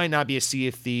 you might not be a Sea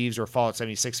of Thieves or Fallout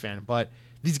 76 fan, but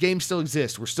these games still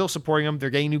exist. We're still supporting them. They're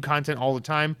getting new content all the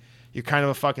time. You're kind of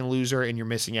a fucking loser, and you're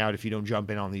missing out if you don't jump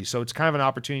in on these. So it's kind of an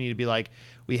opportunity to be like,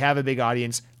 we have a big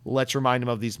audience. Let's remind them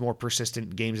of these more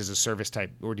persistent games as a service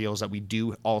type ordeals that we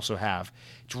do also have.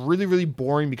 It's really, really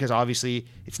boring because obviously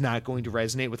it's not going to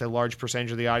resonate with a large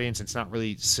percentage of the audience. It's not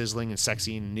really sizzling and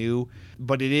sexy and new,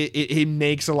 but it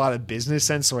makes a lot of business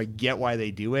sense, so I get why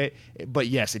they do it. But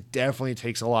yes, it definitely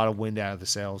takes a lot of wind out of the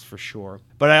sails for sure.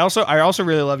 But I also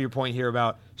really love your point here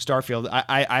about Starfield.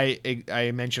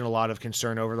 I mentioned a lot of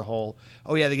concern over the whole,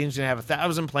 oh yeah, the game's going to have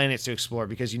 1,000 planets to explore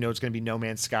because it's going to be No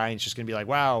Man's Sky, and it's just going to be like,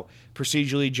 wow,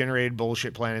 procedurally generated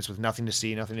bullshit planets with nothing to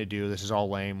see, nothing to do. This is all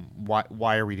lame.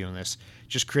 Why are we doing this?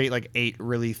 Just create like 8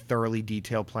 really thoroughly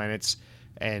detailed planets,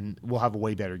 and we'll have a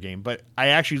way better game. But I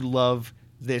actually love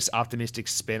this optimistic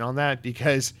spin on that,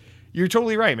 because you're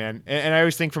totally right, man. And I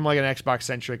always think from like an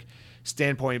Xbox-centric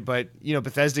standpoint, but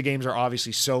Bethesda games are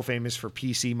obviously so famous for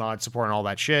PC mod support and all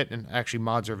that shit, and actually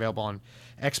mods are available on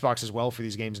Xbox as well for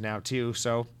these games now too,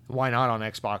 so why not on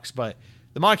Xbox? But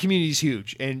the mod community is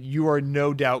huge, and you are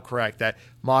no doubt correct that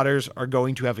modders are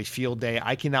going to have a field day.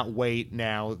 I cannot wait,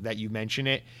 now that you mention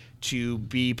it, to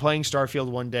be playing Starfield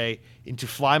one day and to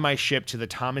fly my ship to the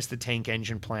Thomas the Tank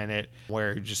Engine planet,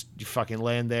 where just you fucking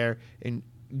land there and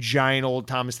giant old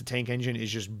Thomas the Tank Engine is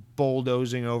just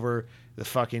bulldozing over the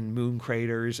fucking moon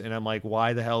craters, and I'm like,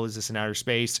 why the hell is this in outer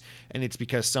space? And it's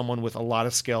because someone with a lot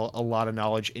of skill, a lot of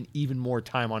knowledge, and even more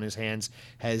time on his hands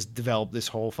has developed this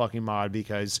whole fucking mod,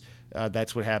 because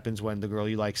that's what happens when the girl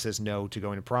you like says no to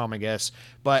going to prom, I guess.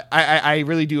 But I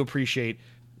really do appreciate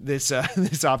this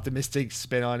this optimistic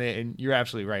spin on it, and you're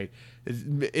absolutely right.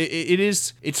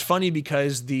 It's funny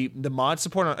because the mod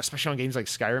support, especially on games like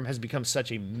Skyrim, has become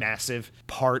such a massive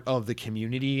part of the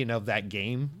community and of that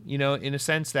game, in a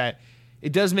sense that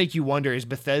it does make you wonder, is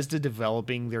Bethesda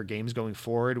developing their games going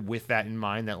forward with that in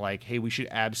mind, that like, hey, we should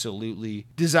absolutely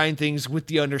design things with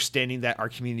the understanding that our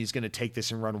community is going to take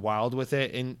this and run wild with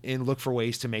it, and look for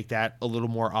ways to make that a little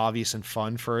more obvious and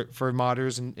fun for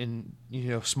modders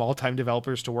and small time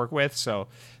developers to work with. So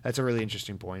that's a really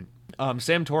interesting point.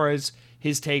 Sam Torres,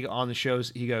 his take on the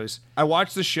shows, he goes, I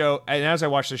watched the show, and as I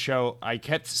watched the show, I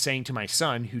kept saying to my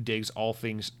son, who digs all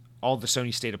the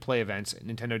Sony State of Play events,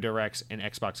 Nintendo Directs, and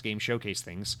Xbox Game Showcase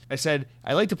things, I said,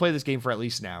 I like to play this game for at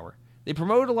least an hour. They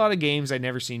promoted a lot of games I'd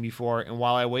never seen before, and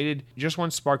while I waited just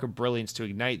one spark of brilliance to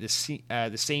ignite the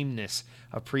sameness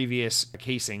of previous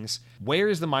casings, where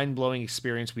is the mind-blowing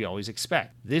experience we always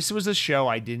expect? This was a show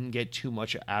I didn't get too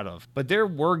much out of, but there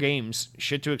were games,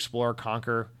 shit to explore,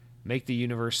 conquer, make the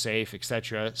universe safe,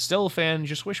 etc. Still a fan,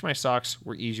 just wish my socks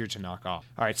were easier to knock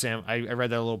off. All right, Sam, I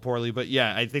read that a little poorly, but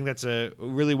yeah, I think that's a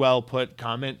really well put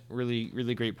comment. Really,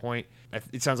 really great point.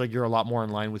 It sounds like you're a lot more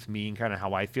in line with me and kind of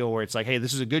how I feel, where it's like, hey,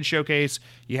 this is a good showcase.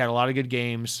 You had a lot of good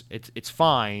games. It's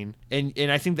fine. And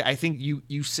I think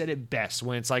you said it best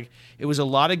when it's like, it was a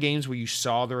lot of games where you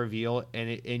saw the reveal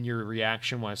and your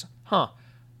reaction was,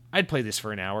 I'd play this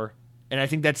for an hour. And I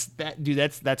think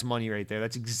that's money right there.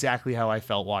 That's exactly how I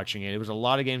felt watching it. It was a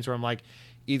lot of games where I'm like,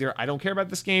 either I don't care about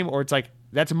this game, or it's like,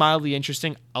 that's mildly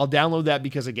interesting. I'll download that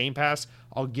because of Game Pass.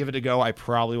 I'll give it a go. I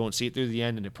probably won't see it through the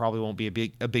end, and it probably won't be a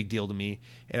big deal to me.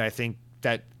 And I think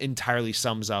that entirely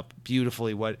sums up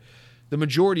beautifully what the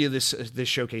majority of this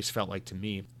showcase felt like to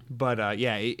me. But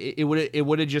yeah, it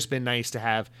would have just been nice to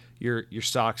have your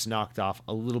socks knocked off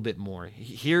a little bit more.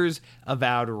 Here's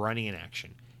Avowed running in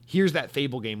action. Here's that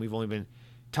Fable game we've only been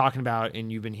talking about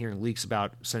and you've been hearing leaks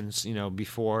about since,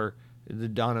 before the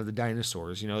dawn of the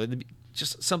dinosaurs.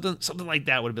 Just something like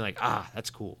that would have been like, that's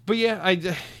cool. But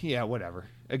yeah, whatever.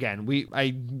 Again,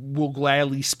 I will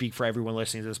gladly speak for everyone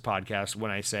listening to this podcast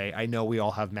when I say I know we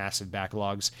all have massive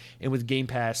backlogs, and with Game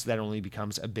Pass, that only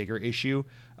becomes a bigger issue.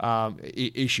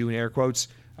 Issue in air quotes.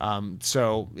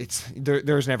 So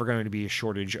there's never going to be a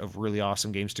shortage of really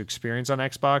awesome games to experience on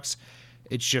Xbox.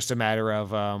 It's just a matter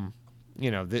of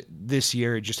this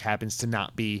year it just happens to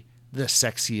not be the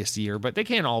sexiest year, but they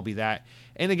can't all be that.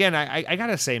 And again, I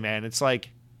gotta say, man, it's like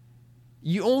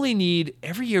you only need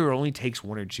every year. It only takes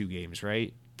 1 or 2 games,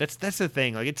 right? That's the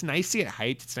thing. Like, it's nice to get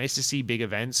hyped. It's nice to see big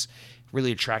events,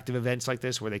 really attractive events like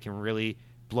this where they can really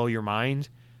blow your mind.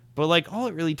 But like, all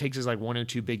it really takes is like 1 or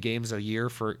 2 big games a year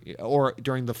or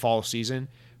during the fall season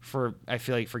I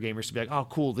feel like for gamers to be like, oh,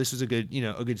 cool, this was a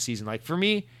good season. Like for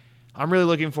me, I'm really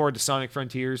looking forward to Sonic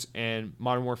Frontiers and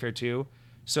Modern Warfare 2.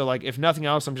 So like, if nothing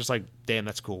else, I'm just like, damn,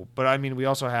 that's cool. But I mean, we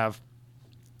also have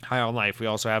High on Life. We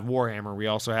also have Warhammer. We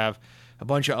also have a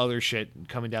bunch of other shit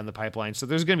coming down the pipeline. So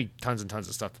there's going to be tons and tons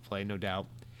of stuff to play, no doubt.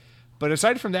 But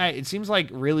aside from that, it seems like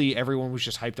really everyone was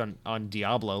just hyped on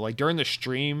Diablo. Like during the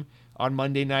stream on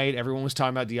Monday night, everyone was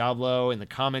talking about Diablo. In the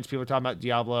comments, people were talking about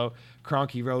Diablo.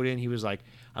 Cronky wrote in, he was like,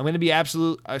 I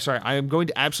am going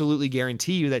to absolutely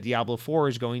guarantee you that Diablo 4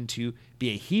 is going to be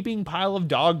a heaping pile of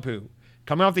dog poo.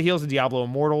 Coming off the heels of Diablo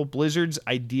Immortal, Blizzard's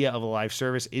idea of a live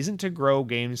service isn't to grow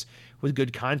games with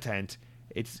good content.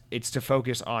 It's to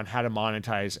focus on how to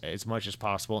monetize as much as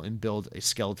possible and build a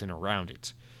skeleton around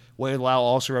it. Wade Lau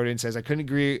also wrote in and says, I couldn't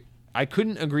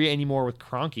agree anymore with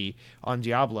Cronky on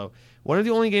Diablo. One of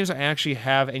the only games I actually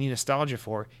have any nostalgia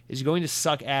for is going to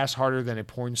suck ass harder than a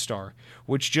porn star,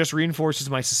 which just reinforces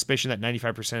my suspicion that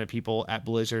 95% of people at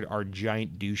Blizzard are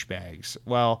giant douchebags.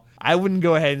 Well, I wouldn't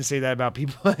go ahead and say that about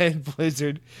people at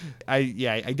Blizzard.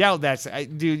 I doubt that's...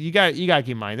 dude, you got to keep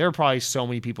in mind, there are probably so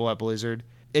many people at Blizzard.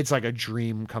 It's like a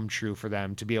dream come true for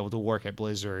them to be able to work at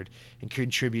Blizzard and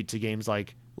contribute to games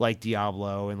like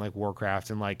Diablo and like Warcraft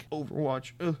and like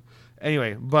Overwatch. Ugh.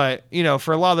 Anyway, but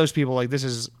for a lot of those people, like, this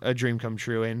is a dream come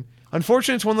true. And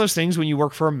unfortunately, it's one of those things when you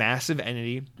work for a massive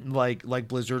entity like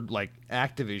Blizzard, like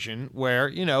Activision, where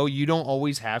you don't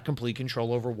always have complete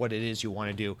control over what it is you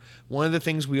want to do. One of the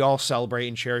things we all celebrate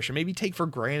and cherish and maybe take for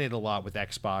granted a lot with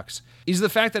Xbox is the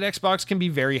fact that Xbox can be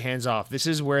very hands-off. This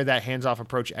is where that hands-off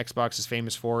approach Xbox is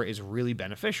famous for is really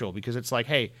beneficial, because it's like,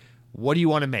 hey, what do you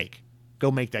want to make? Go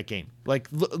make that game.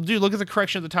 Like, dude, look at the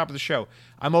correction at the top of the show.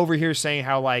 I'm over here saying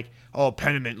how, like, oh,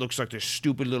 Pentiment looks like this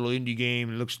stupid little indie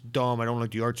game. It looks dumb. I don't like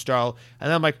the art style. And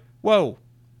then I'm like, whoa,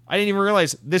 I didn't even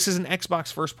realize this is an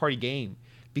Xbox first-party game,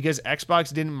 because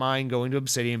Xbox didn't mind going to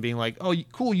Obsidian and being like, oh,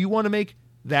 cool, you want to make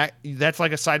that? That's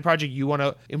like a side project you want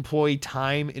to employ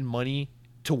time and money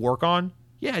to work on?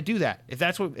 Yeah, do that. If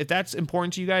that's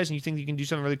important to you guys and you think you can do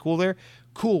something really cool there,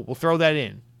 cool, we'll throw that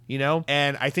in,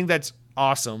 And I think that's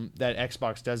awesome that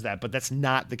Xbox does that, but that's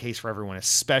not the case for everyone,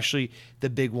 especially the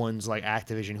big ones like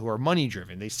Activision, who are money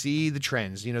driven. They see the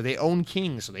trends. They own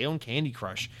King, so they own Candy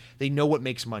Crush. They know what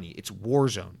makes money. It's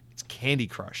Warzone, it's Candy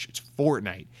Crush, it's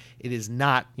Fortnite. It is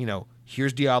not,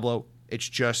 here's Diablo. It's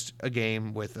just a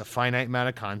game with a finite amount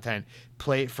of content.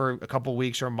 Play it for a couple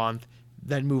weeks or a month,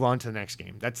 then move on to the next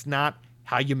game. That's not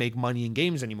how you make money in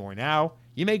games anymore. Now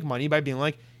you make money by being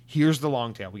like, here's the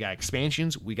long tail. We got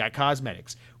expansions. We got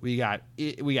cosmetics. We got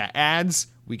ads.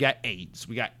 We got aids.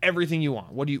 We got everything you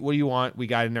want. What do you want? We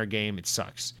got in our game. It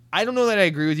sucks. I don't know that I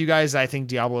agree with you guys. I think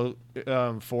Diablo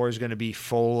 4 is going to be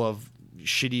full of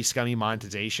shitty, scummy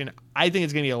monetization. I think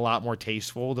it's going to be a lot more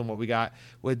tasteful than what we got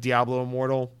with Diablo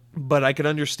Immortal. But I could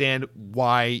understand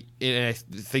why, and I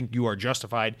think you are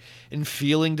justified in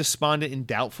feeling despondent and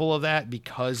doubtful of that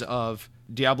because of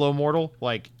Diablo Immortal.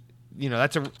 Like,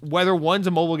 that's whether one's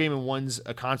a mobile game and one's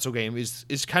a console game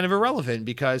is kind of irrelevant,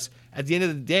 because at the end of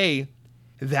the day,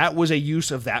 that was a use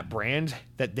of that brand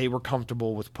that they were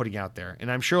comfortable with putting out there.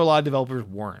 And I'm sure a lot of developers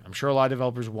weren't. I'm sure a lot of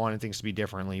developers wanted things to be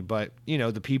differently, but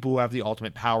the people who have the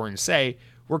ultimate power and say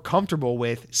were comfortable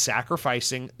with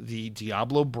sacrificing the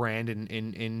Diablo brand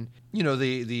and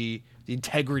the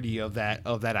integrity of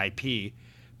that IP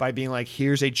by being like,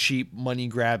 here's a cheap money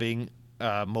grabbing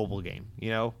mobile game.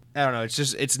 I don't know.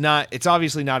 It's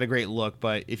obviously not a great look,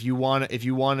 but if you want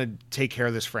to take care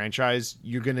of this franchise,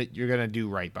 you're gonna do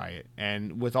right by it.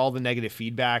 And with all the negative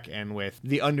feedback and with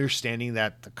the understanding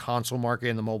that the console market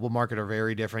and the mobile market are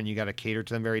very different, you got to cater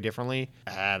to them very differently.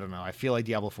 I don't know. I feel like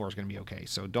Diablo 4 is gonna be okay.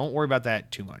 So don't worry about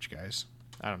that too much, guys.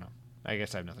 I don't know. I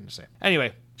guess I have nothing to say.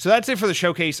 Anyway, so that's it for the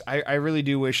showcase. I really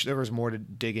do wish there was more to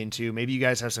dig into. Maybe you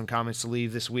guys have some comments to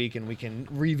leave this week and we can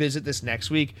revisit this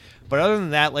next week. But other than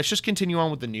that, let's just continue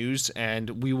on with the news,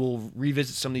 and we will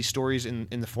revisit some of these stories in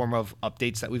the form of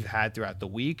updates that we've had throughout the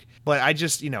week. But I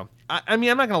just, I mean,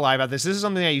 I'm not going to lie about this. This is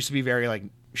something I used to be very,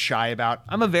 shy about.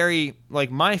 I'm a very,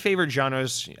 my favorite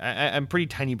genres, I'm pretty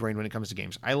tiny brained when it comes to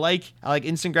games. I like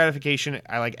instant gratification.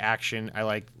 I like action. I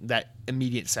like that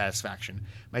immediate satisfaction.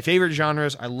 My favorite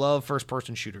genres, I love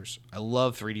first-person shooters. I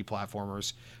love 3D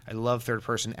platformers. I love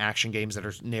third-person action games that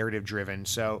are narrative-driven.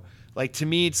 So, to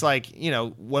me, it's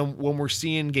when we're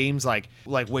seeing games like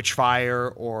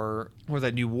Witchfire or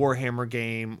that new Warhammer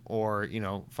game or,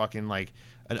 fucking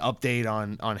an update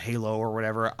on Halo or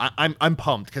whatever, I'm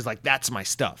pumped because that's my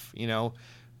stuff,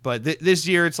 But this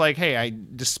year it's hey,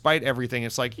 despite everything,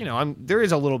 it's there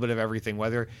is a little bit of everything,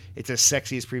 whether it's as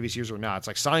sexy as previous years or not.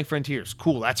 It's Sonic Frontiers,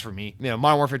 cool, that's for me.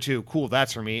 Modern Warfare 2, cool,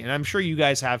 that's for me. And I'm sure you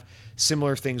guys have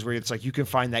similar things where it's you can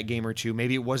find that game or two.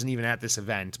 Maybe it wasn't even at this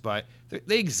event, but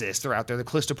they exist. They're out there. The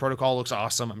Callisto Protocol looks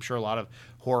awesome. I'm sure a lot of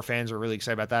horror fans are really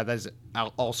excited about that. That is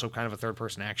also kind of a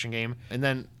third-person action game. And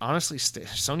then, honestly,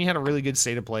 Sony had a really good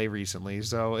state of play recently.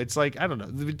 So it's I don't know,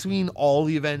 between all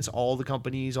the events, all the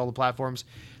companies, all the platforms,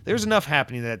 there's enough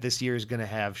happening that this year is going to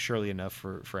have surely enough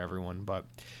for everyone. But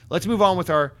let's move on with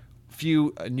our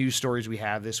few news stories we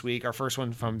have this week. Our first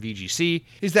one from VGC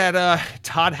is that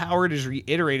Todd Howard has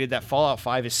reiterated that Fallout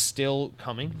 5 is still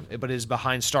coming, but is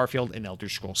behind Starfield and Elder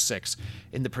Scrolls 6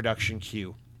 in the production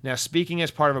queue. Now, speaking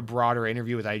as part of a broader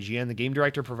interview with IGN, the game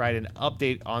director provided an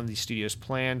update on the studio's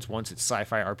plans once its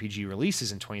sci-fi RPG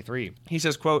releases in 2023. He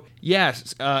says, quote,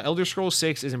 yes, Elder Scrolls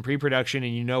 6 is in pre-production,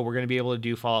 and we're going to be able to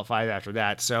do Fallout 5 after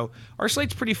that. So our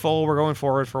slate's pretty full. We're going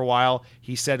forward for a while.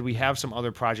 He said we have some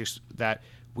other projects that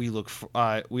we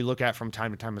look at from time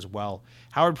to time as well.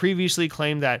 Howard previously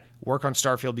claimed that work on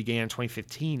Starfield began in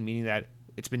 2015, meaning that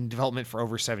it's been in development for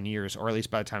over 7 years, or at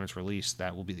least by the time it's released,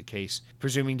 that will be the case.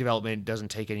 Presuming development doesn't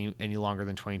take any longer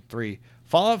than 23.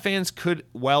 Fallout fans could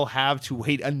well have to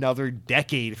wait another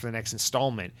decade for the next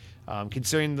installment.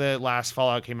 Considering the last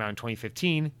Fallout came out in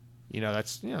 2015,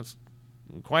 that's it's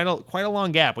quite a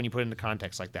long gap when you put it into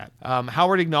context like that.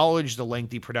 Howard acknowledged the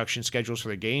lengthy production schedules for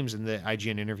the games in the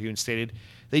IGN interview and stated,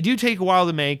 they do take a while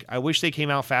to make. I wish they came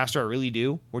out faster. I really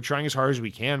do. We're trying as hard as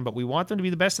we can, but we want them to be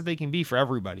the best that they can be for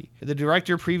everybody. The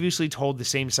director previously told the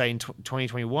same site in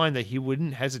 2021 that he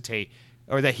wouldn't hesitate,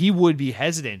 or that he would be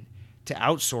hesitant to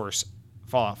outsource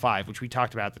Fallout 5, which we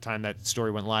talked about at the time that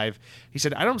story went live. He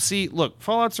said,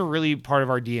 Fallouts are really part of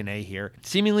our DNA here.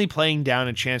 Seemingly playing down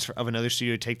a chance of another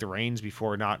studio to take the reins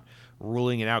before not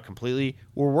ruling it out completely.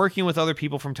 We're working with other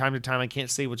people from time to time. I can't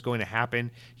say what's going to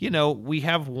happen. We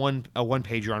have a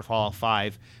one-pager on Fallout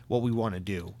 5, what we want to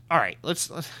do. All right, let's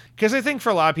because I think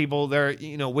for a lot of people, they're,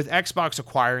 with Xbox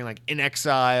acquiring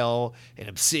inXile and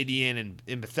Obsidian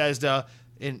and Bethesda,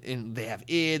 and they have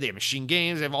id, they have Machine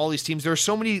Games, they have all these teams. There are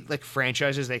so many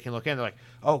franchises they can look at. They're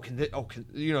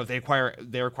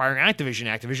they're acquiring Activision.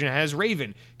 Activision has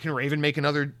Raven. Can Raven make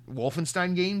another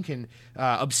Wolfenstein game? Can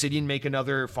Obsidian make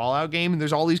another Fallout game? And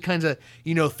there's all these kinds of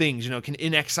things. Can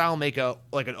inXile make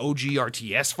an OG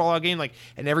RTS Fallout game?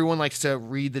 And everyone likes to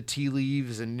read the tea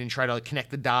leaves and try to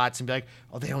connect the dots and be like,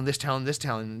 oh, they own this town,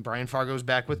 and Brian Fargo's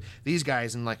back with these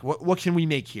guys, and what can we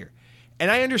make here? And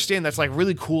I understand that's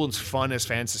really cool and fun as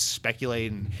fans to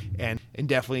speculate and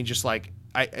definitely just I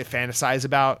fantasize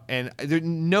about. And there's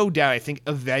no doubt I think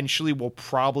eventually we'll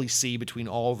probably see between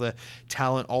all the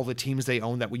talent, all the teams they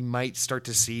own, that we might start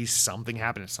to see something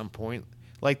happen at some point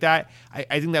like that.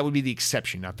 I think that would be the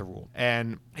exception, not the rule.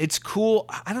 And it's cool.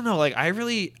 I don't know. I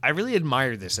really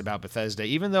admire this about Bethesda.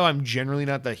 Even though I'm generally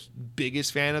not the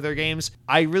biggest fan of their games,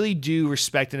 I really do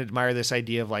respect and admire this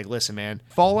idea of listen, man,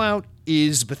 Fallout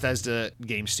is Bethesda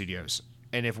Game Studios.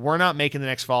 And if we're not making the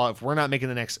next Fallout, if we're not making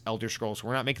the next Elder Scrolls, if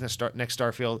we're not making the next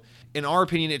Starfield, in our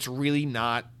opinion, it's really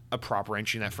not a proper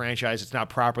entry in that franchise. It's not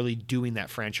properly doing that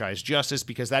franchise justice,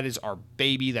 because that is our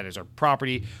baby, that is our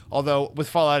property. Although with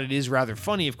Fallout, it is rather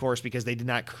funny, of course, because they did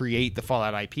not create the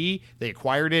Fallout IP, they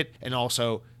acquired it, and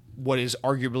also what is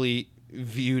arguably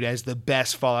viewed as the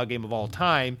best Fallout game of all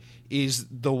time is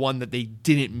the one that they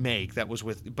didn't make, that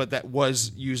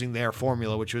was using their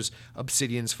formula, which was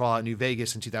Obsidian's Fallout New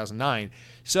Vegas in 2009.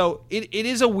 So it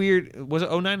is a weird, was it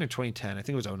 09 or 2010? I think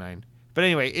it was 09. But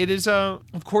anyway, it is of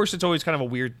course it's always kind of a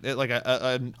weird, like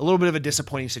a little bit of a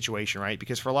disappointing situation, right?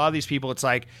 Because for a lot of these people, it's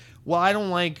like, well, I don't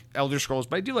like Elder Scrolls,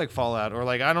 but I do like Fallout, or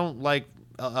like I don't like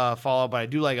Fallout, but I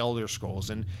do like Elder Scrolls.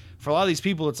 And for a lot of these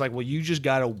people, it's like, well, you just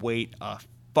gotta wait a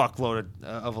fuckload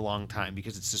of a long time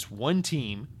because it's just one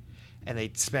team. And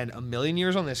they spend a million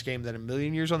years on this game, then a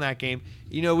million years on that game.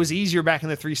 You know, it was easier back in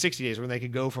the 360 days when they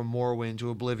could go from Morrowind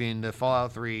to Oblivion to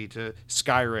Fallout 3 to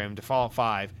Skyrim to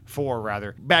Fallout 4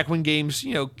 rather. Back when games,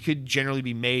 you know, could generally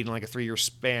be made in like a 3-year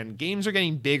span. Games are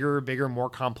getting bigger, more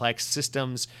complex.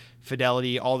 Systems,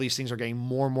 fidelity, all these things are getting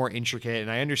more and more intricate. And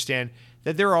I understand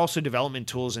that there are also development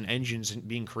tools and engines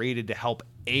being created to help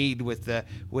aid with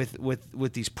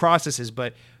these processes,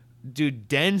 but dude,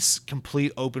 dense,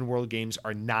 complete open world games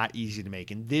are not easy to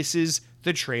make. And this is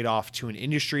the trade-off to an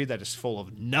industry that is full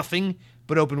of nothing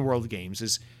but open world games.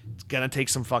 It's going to take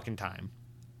some fucking time.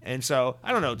 And so,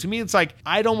 I don't know. To me, it's like,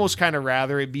 I'd almost kind of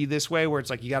rather it be this way, where it's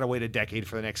like you got to wait a decade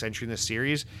for the next entry in this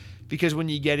series. Because when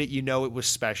you get it, you know it was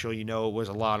special. You know it was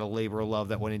a lot of labor of love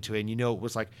that went into it. And you know it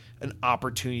was like an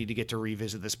opportunity to get to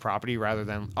revisit this property rather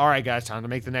than, all right, guys, time to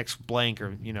make the next blank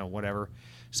or, you know, whatever.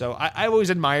 So I've always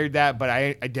admired that, but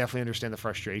I definitely understand the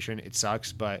frustration. It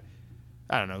sucks, but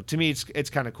I don't know. To me, it's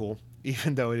kind of cool,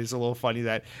 even though it is a little funny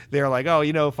that they're like, oh,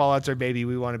 you know, Fallout's our baby.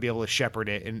 We want to be able to shepherd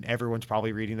it. And everyone's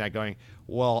probably reading that going,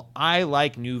 well, I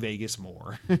like New Vegas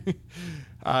more.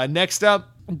 Next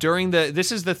up,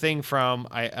 this is the thing from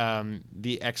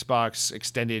the Xbox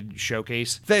Extended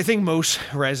Showcase that I think most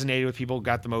resonated with people,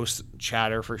 got the most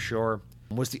chatter for sure,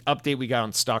 was the update we got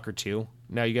on Stalker 2.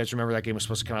 Now, you guys remember that game was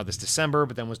supposed to come out this December,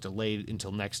 but then was delayed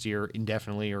until next year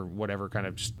indefinitely or whatever, kind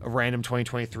of just a random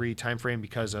 2023 timeframe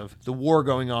because of the war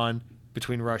going on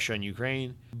between Russia and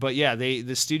Ukraine. But yeah,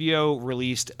 the studio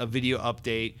released a video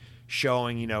update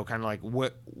showing, you know, kind of like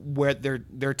what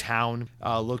their town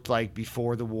looked like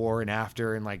before the war and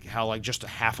after, and like how like just a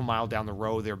half a mile down the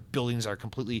road, their buildings are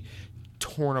completely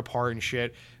torn apart and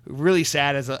shit. Really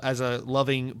sad as a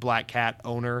loving black cat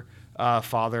owner.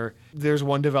 Father. There's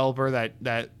one developer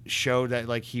that showed that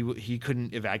like he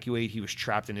couldn't evacuate. He was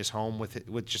trapped in his home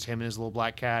with just him and his little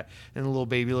black cat, and the little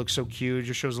baby looks so cute. It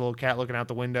just shows a little cat looking out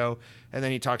the window, and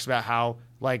then he talks about how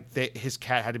like his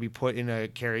cat had to be put in a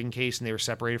carrying case and they were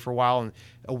separated for a while, and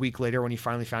a week later when he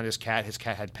finally found his cat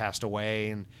had passed away.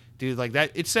 And dude, like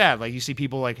that, it's sad. Like you see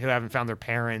people like who haven't found their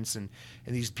parents, and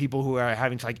these people who are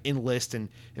having to like enlist and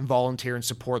volunteer and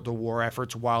support the war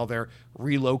efforts while they're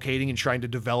relocating and trying to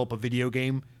develop a video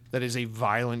game that is a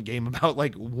violent game about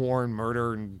like war and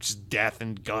murder and just death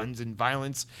and guns and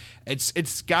violence.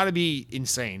 It's got to be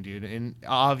insane, dude. And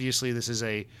obviously this is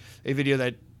a video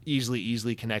that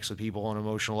easily connects with people on an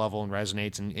emotional level and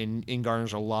resonates and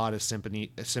garners a lot of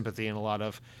sympathy and a lot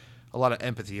of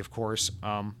empathy, of course.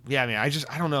 Yeah, I mean,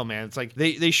 I don't know, man. It's like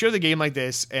they show the game like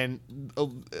this, and a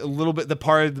little bit the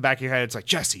part of the back of your head, it's like,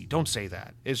 Jesse, don't say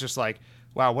that. It's just like,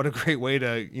 wow, what a great way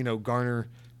to, you know, garner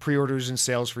pre-orders and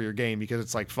sales for your game, because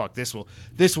it's like, fuck, this will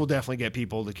definitely get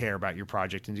people to care about your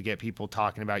project and to get people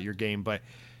talking about your game. But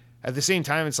at the same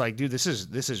time, it's like, dude, this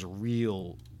is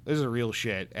real. This is real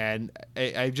shit. And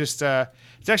I just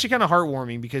it's actually kind of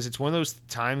heartwarming, because it's one of those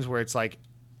times where it's like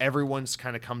everyone's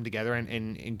kind of come together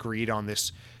and agreed on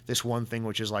this one thing,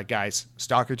 which is like, guys,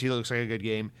 Stalker 2 looks like a good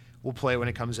game. We'll play it when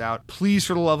it comes out. Please,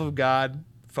 for the love of God,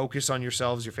 focus on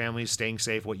yourselves, your families, staying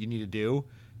safe, what you need to do.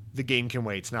 The game can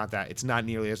wait. It's not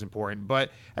nearly as important. But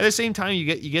at the same time, you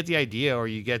get the idea, or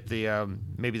you get the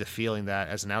maybe the feeling that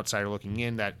as an outsider looking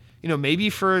in, that, you know, maybe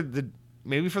for the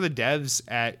devs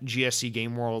at GSC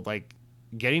Game World, like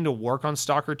getting to work on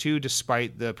Stalker 2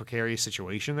 despite the precarious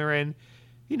situation they're in,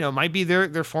 you know, might be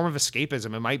their form of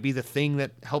escapism. It might be the thing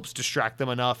that helps distract them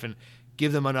enough and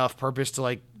give them enough purpose to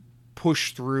like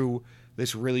push through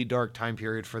this really dark time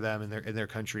period for them in their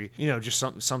country. You know, just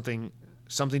something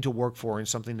to work for and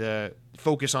something to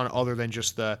focus on other than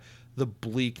just the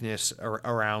bleakness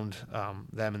around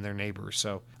them and their neighbors.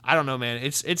 So I don't know, man.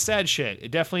 It's sad shit.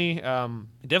 It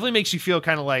definitely makes you feel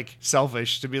kind of like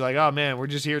selfish to be like, oh man, we're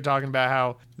just here talking about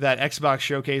how that Xbox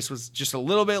showcase was just a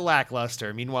little bit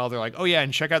lackluster. Meanwhile, they're like, oh yeah,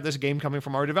 and check out this game coming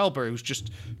from our developer who's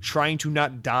just trying to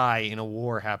not die in a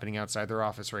war happening outside their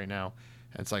office right now.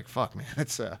 And it's like, fuck, man.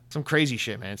 It's some crazy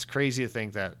shit, man. It's crazy to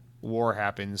think that war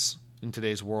happens in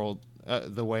today's world.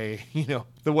 The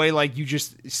way like you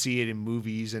just see it in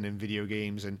movies and in video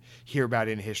games and hear about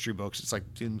it in history books. It's like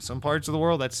in some parts of the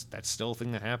world, that's still a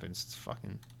thing that happens. It's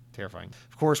fucking terrifying.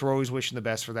 Of course, we're always wishing the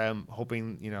best for them,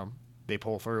 hoping, you know, they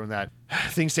pull through and that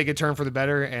things take a turn for the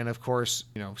better. And of course,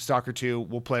 Stalker 2,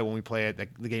 we'll play it when we play it.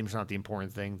 The game's not the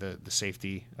important thing. The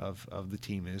safety of the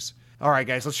team is. All right,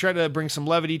 guys, let's try to bring some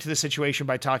levity to the situation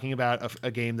by talking about a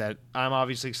game that I'm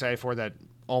obviously excited for, that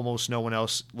almost no one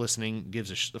else listening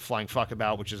gives a flying fuck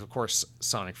about, which is, of course,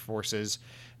 Sonic Forces.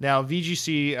 Now,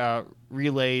 VGC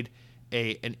relayed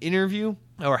an interview,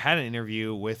 or had an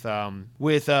interview with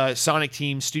Sonic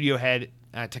Team studio head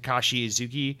Takashi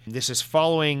Izuki. This is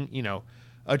following,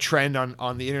 a trend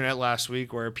on the internet last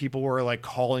week where people were like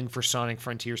calling for Sonic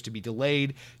Frontiers to be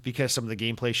delayed because some of the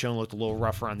gameplay shown looked a little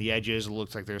rough around the edges. It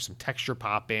looked like there's some texture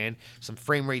pop in, some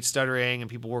frame rate stuttering, and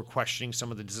people were questioning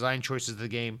some of the design choices of the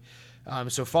game.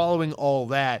 So following all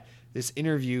that, this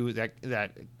interview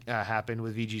that happened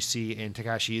with VGC and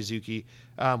Takashi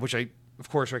Izuki, which I, of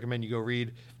course, recommend you go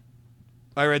read.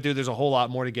 I read through, there's a whole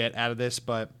lot more to get out of this,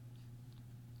 but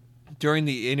during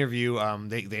the interview,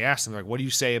 they asked him, like, what do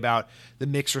you say about the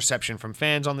mixed reception from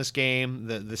fans on this game,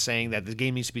 the saying that the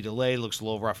game needs to be delayed, looks a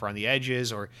little rough around the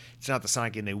edges, or it's not the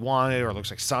Sonic game they wanted, or it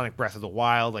looks like Sonic Breath of the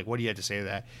Wild. Like, what do you have to say to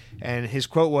that? And his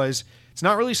quote was, "It's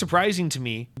not really surprising to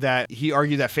me," that he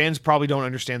argued that fans probably don't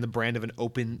understand the brand of an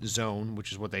open zone,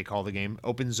 which is what they call the game,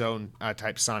 open zone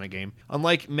type Sonic game.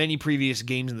 Unlike many previous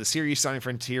games in the series, Sonic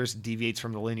Frontiers deviates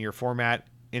from the linear format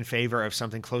in favor of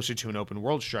something closer to an open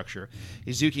world structure.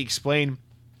 Izuki explained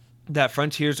that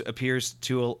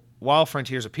while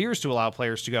Frontiers appears to allow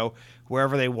players to go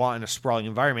wherever they want in a sprawling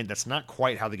environment, that's not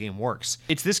quite how the game works.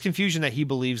 It's this confusion that he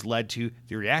believes led to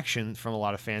the reaction from a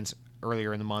lot of fans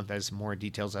earlier in the month as more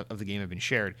details of the game have been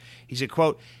shared. He said,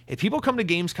 quote, "If people come to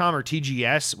Gamescom or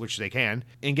TGS, which they can,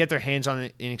 and get their hands on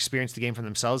it and experience the game for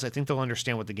themselves, I think they'll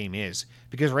understand what the game is.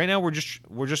 Because right now we're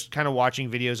just kind of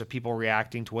watching videos of people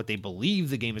reacting to what they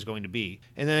believe the game is going to be."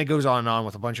 And then it goes on and on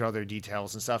with a bunch of other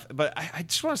details and stuff. But I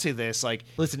just want to say this, like,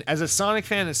 listen, as a Sonic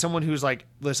fan, as someone who's like,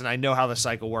 listen, I know how the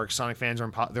cycle works. Sonic fans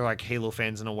they're like Halo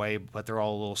fans in a way, but they're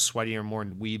all a little sweatier, more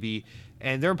weeby.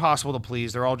 And they're impossible to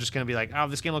please. They're all just going to be like, oh,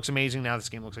 this game looks amazing. Now this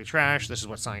game looks like trash. This is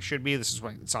what Sonic should be. This is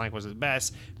what Sonic was the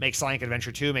best. Make Sonic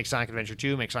Adventure 2. Make Sonic Adventure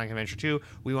 2. Make Sonic Adventure 2.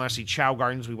 We want to see Chow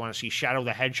Gardens. We want to see Shadow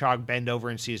the Hedgehog bend over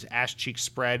and see his ass cheeks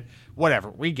spread. Whatever.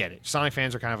 We get it. Sonic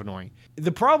fans are kind of annoying.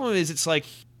 The problem is, it's like,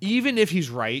 even if he's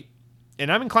right,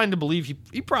 and I'm inclined to believe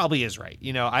he probably is right.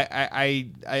 I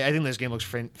think this game looks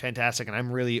fantastic, and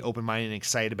I'm really open-minded and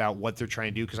excited about what they're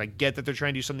trying to do, because I get that they're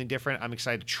trying to do something different. I'm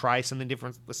excited to try something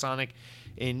different with Sonic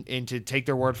and to take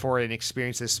their word for it and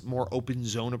experience this more open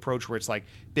zone approach where it's like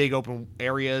big open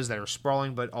areas that are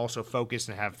sprawling but also focused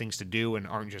and have things to do and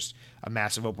aren't just a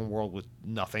massive open world with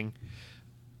nothing.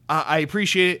 I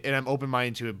appreciate it, and I'm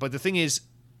open-minded to it. But the thing is,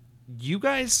 you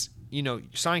guys,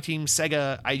 Sonic Team,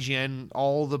 Sega, IGN,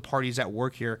 all the parties that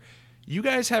work here, you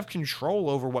guys have control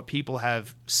over what people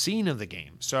have seen of the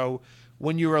game. So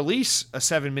when you release a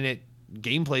 7-minute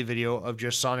gameplay video of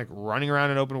just Sonic running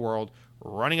around an open world,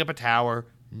 running up a tower,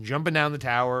 jumping down the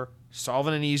tower,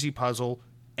 solving an easy puzzle,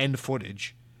 end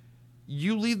footage,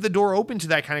 you leave the door open to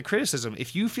that kind of criticism.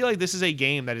 If you feel like this is a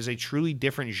game that is a truly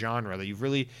different genre, that you've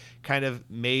really kind of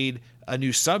made a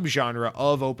new subgenre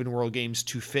of open world games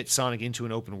to fit Sonic into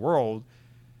an open world,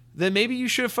 then maybe you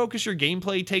should have focused your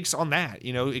gameplay takes on that,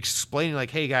 explaining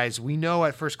like, hey guys, we know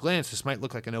at first glance this might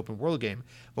look like an open world game,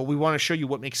 but we want to show you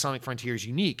what makes Sonic Frontiers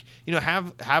unique.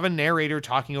 Have a narrator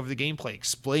talking over the gameplay,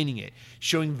 explaining it,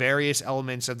 showing various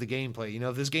elements of the gameplay.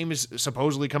 If this game is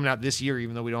supposedly coming out this year,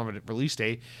 even though we don't have a release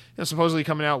date, supposedly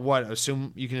coming out,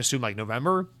 you can assume like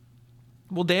November?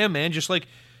 Well, damn, man, just like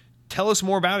tell us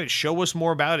more about it, show us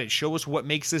more about it, show us what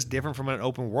makes this different from an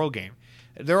open world game.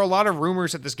 There are a lot of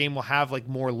rumors that this game will have like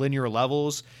more linear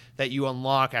levels that you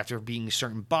unlock after beating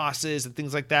certain bosses and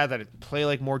things like that play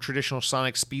like more traditional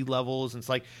Sonic speed levels. And it's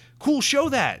like, cool, show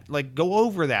that, like go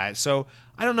over that. So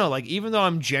I don't know, like even though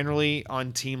I'm generally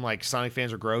on team like Sonic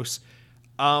fans are gross,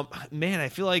 man, I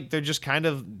feel like they're just kind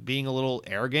of being a little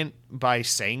arrogant by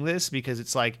saying this, because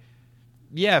it's like,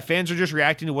 yeah, fans are just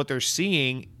reacting to what they're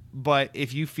seeing. But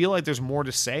if you feel like there's more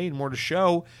to say and more to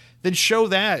show, then show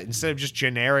that instead of just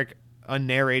generic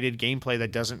unnarrated gameplay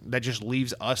that just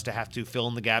leaves us to have to fill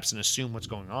in the gaps and assume what's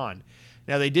going on.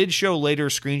 Now, they did show later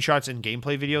screenshots and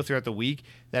gameplay video throughout the week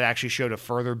that actually showed a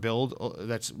further build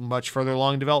that's much further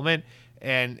along in development.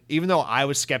 And even though I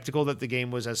was skeptical that the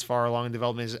game was as far along in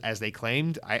development as they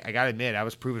claimed, I gotta admit, I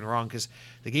was proven wrong, because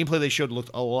the gameplay they showed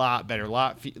looked a lot better, a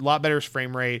lot better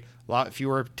frame rate, a lot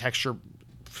fewer texture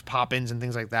pop-ins and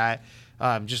things like that.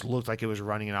 Just looked like it was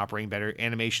running and operating better.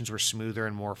 Animations were smoother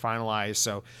and more finalized.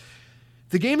 So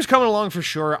The game's coming along for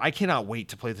sure. I cannot wait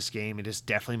to play this game. It is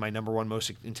definitely my number one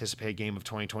most anticipated game of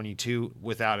 2022,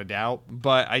 without a doubt.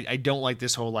 But I don't like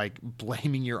this whole like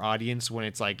blaming your audience when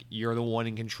it's like you're the one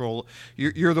in control.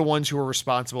 You're the ones who are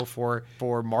responsible for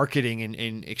marketing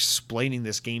and explaining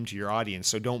this game to your audience.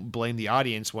 So don't blame the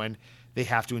audience when they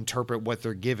have to interpret what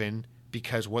they're given,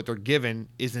 because what they're given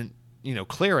isn't,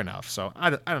 clear enough. So I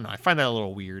don't know. I find that a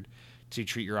little weird to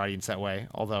treat your audience that way,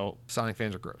 although Sonic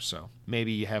fans are gross, so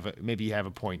maybe you have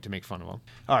a point to make fun of them.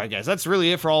 All right, guys, that's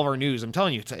really it for all of our news. I'm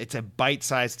telling you, it's a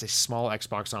bite-sized, it's a small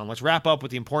Xbox on. Let's wrap up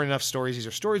with the important enough stories. These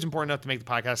are stories important enough to make the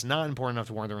podcast, not important enough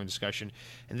to warrant their own discussion,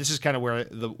 and this is kind of where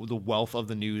the wealth of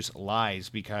the news lies,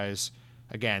 because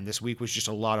again, this week was just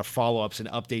a lot of follow-ups and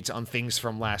updates on things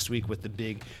from last week with the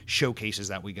big showcases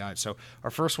that we got. So our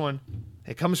first one,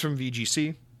 it comes from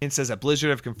VGC. It says that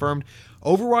Blizzard have confirmed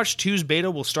Overwatch 2's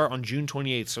beta will start on June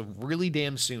 28th, so really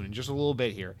damn soon, in just a little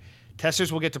bit here.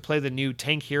 Testers will get to play the new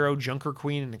Tank Hero, Junker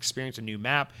Queen, and experience a new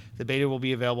map. The beta will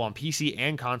be available on PC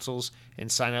and consoles, and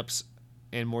signups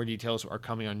and more details are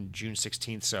coming on June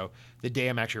 16th. So the day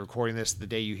I'm actually recording this, the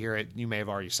day you hear it, you may have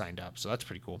already signed up. So that's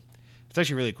pretty cool. It's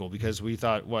actually really cool because we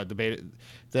thought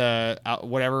the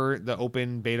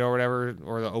open beta or whatever,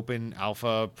 or the open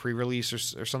alpha pre-release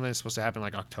or something is supposed to happen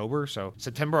like October, so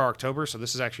September or October. So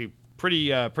this is actually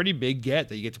pretty big get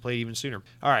that you get to play it even sooner.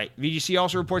 All right, VGC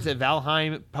also reports that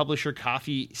Valheim publisher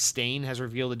Coffee Stain has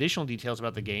revealed additional details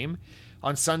about the game.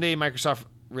 On Sunday, Microsoft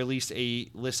released a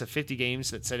list of 50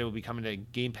 games that said it will be coming to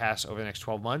Game Pass over the next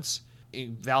 12 months.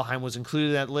 Valheim was included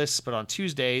in that list, but on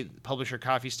Tuesday, publisher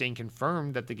Coffee Stain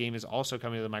confirmed that the game is also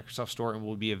coming to the Microsoft Store and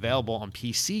will be available on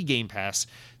PC Game Pass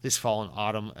this fall and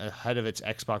autumn, ahead of its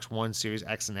Xbox One, Series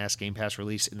X and S Game Pass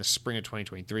release in the spring of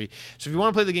 2023. So if you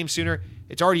want to play the game sooner,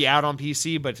 it's already out on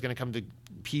PC, but it's going to come to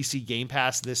PC Game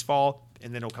Pass this fall,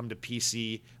 and then it'll come to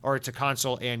PC, or to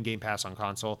console and Game Pass on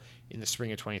console in the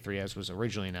spring of 23, as was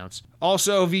originally announced.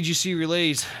 Also, VGC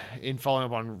relays, in following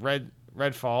up on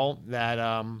Redfall,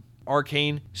 that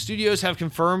Arcane Studios have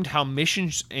confirmed how mission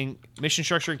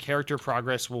structure and character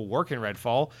progress will work in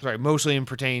Redfall. Mostly in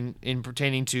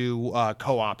pertaining to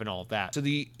co-op and all of that. So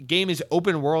the game is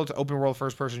open world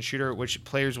first-person shooter, which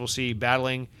players will be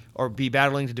battling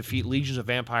to defeat legions of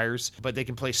vampires, but they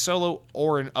can play solo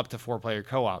or in up to 4-player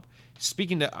co-op.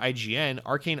 Speaking to IGN,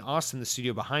 Arcane Austin, the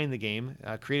studio behind the game,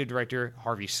 creative director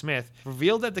Harvey Smith,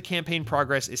 revealed that the campaign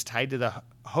progress is tied to the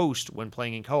host when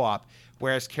playing in co-op,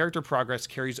 whereas character progress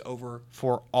carries over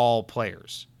for all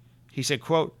players. He said,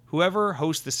 quote, "Whoever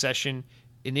hosts the session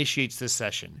initiates the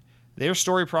session. Their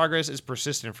story progress is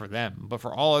persistent for them, but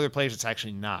for all other players, it's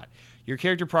actually not. Your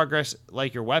character progress,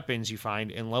 like your weapons you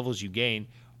find and levels you gain,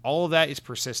 all of that is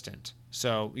persistent.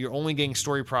 So you're only getting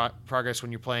story progress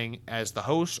when you're playing as the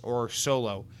host or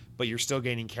solo, but you're still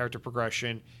gaining character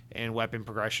progression and weapon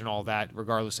progression, all that,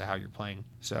 regardless of how you're playing."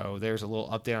 So there's a little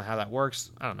update on how that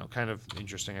works. I don't know, kind of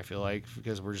interesting, I feel like,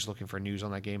 because we're just looking for news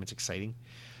on that game. It's exciting.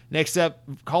 Next up,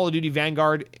 Call of Duty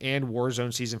Vanguard and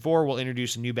Warzone Season 4 will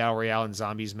introduce a new Battle Royale and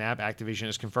Zombies map. Activision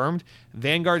has confirmed.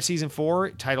 Vanguard Season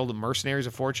 4, titled Mercenaries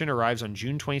of Fortune, arrives on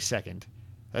June 22nd.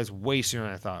 That's way sooner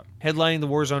than I thought. Headlining the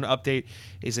Warzone update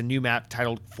is a new map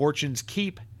titled Fortune's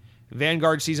Keep.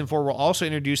 Vanguard Season 4 will also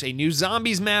introduce a new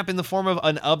Zombies map in the form of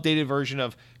an updated version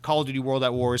of Call of Duty World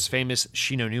at War's famous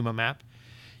Shinonuma map.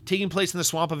 Taking place in the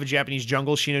swamp of a Japanese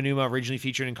jungle, Shinonuma originally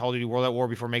featured in Call of Duty World at War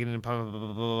before making it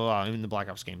in the Black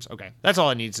Ops games. Okay, that's all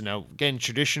I need to know. Getting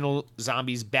traditional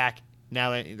zombies back now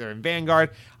that they're in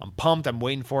Vanguard. I'm pumped. I'm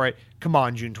waiting for it. Come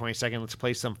on, June 22nd. Let's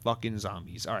play some fucking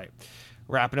zombies. All right.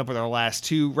 Wrapping up with our last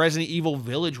two, Resident Evil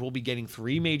Village will be getting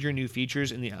 3 major new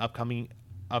features in the upcoming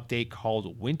update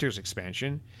called Winter's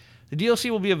Expansion. The DLC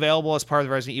will be available as part of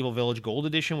the Resident Evil Village Gold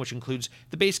Edition, which includes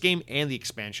the base game and the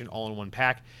expansion all in one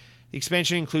pack. The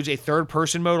expansion includes a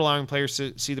third-person mode, allowing players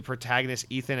to see the protagonist,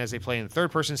 Ethan, as they play in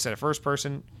third person instead of first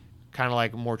person, kind of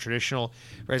like more traditional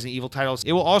Resident Evil titles.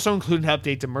 It will also include an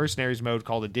update to Mercenaries mode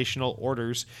called Additional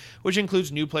Orders, which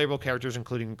includes new playable characters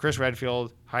including Chris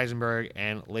Redfield, Heisenberg,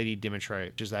 and Lady Dimitri,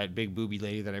 which is that big booby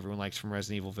lady that everyone likes from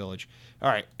Resident Evil Village. All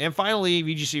right, and finally,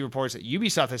 VGC reports that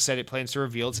Ubisoft has said it plans to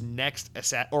reveal its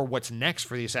what's next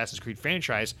for the Assassin's Creed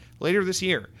franchise later this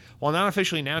year. While not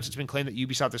officially announced, it's been claimed that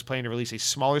Ubisoft is planning to release a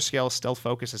smaller-scale,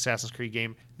 stealth-focused Assassin's Creed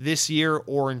game this year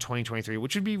or in 2023,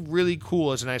 which would be really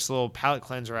cool as a nice little palate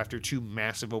cleanser after 2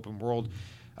 massive open-world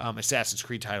Assassin's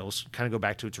Creed titles. Kind of go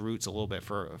back to its roots a little bit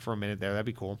for a minute there. That'd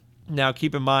be cool. Now,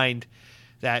 keep in mind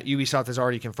that Ubisoft has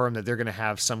already confirmed that they're going to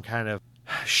have some kind of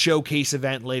showcase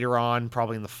event later on,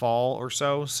 probably in the fall or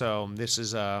so. So this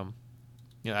is, that's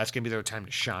going to be their time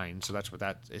to shine. So that's what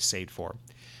that is saved for.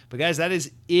 But guys, that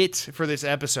is it for this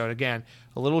episode. Again,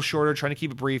 a little shorter, trying to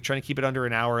keep it brief, trying to keep it under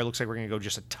an hour. It looks like we're going to go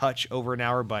just a touch over an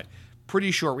hour, but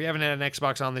pretty short. We haven't had an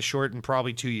Xbox on this short in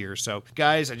probably 2 years. So,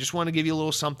 guys, I just want to give you a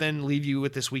little something, leave you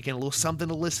with this weekend, a little something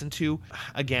to listen to.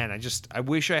 Again, I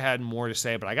wish I had more to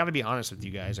say, but I got to be honest with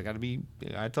you guys.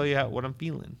 I tell you what I'm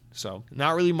feeling. So,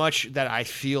 not really much that I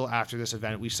feel after this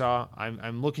event we saw.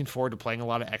 I'm looking forward to playing a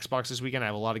lot of Xbox this weekend. I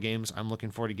have a lot of games I'm looking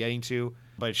forward to getting to,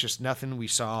 but it's just nothing we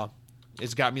saw.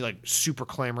 It's got me like super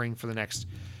clamoring for the next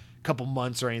couple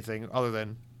months or anything other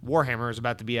than Warhammer is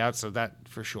about to be out, so that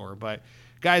for sure. But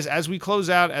guys, as we close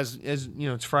out, as you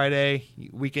know, it's Friday,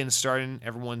 weekend's starting,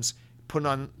 everyone's putting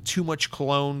on too much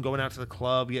cologne, going out to the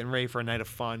club, getting ready for a night of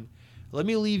fun. Let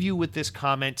me leave you with this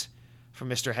comment from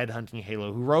Mr. Headhunting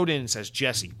Halo, who wrote in and says,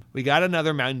 Jesse, we got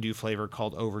another Mountain Dew flavor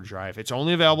called Overdrive. It's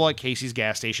only available at Casey's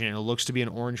gas station, and it looks to be an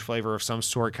orange flavor of some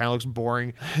sort. Kind of looks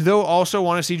boring. Though also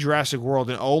want to see Jurassic World,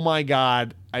 and oh my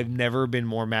god, I've never been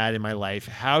more mad in my life.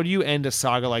 How do you end a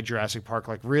saga like Jurassic Park?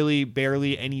 Like, really,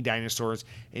 barely any dinosaurs,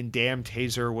 and damn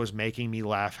Taser was making me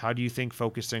laugh. How do you think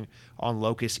focusing on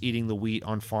locusts eating the wheat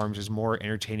on farms is more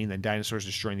entertaining than dinosaurs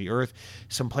destroying the earth?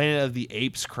 Some Planet of the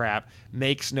Apes crap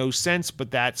makes no sense,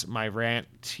 but that's my rant.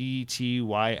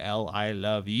 TTYL, I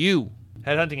love you.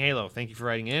 Headhunting Halo, thank you for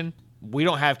writing in. We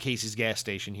don't have Casey's gas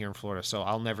station here in Florida, so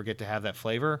I'll never get to have that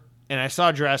flavor. And I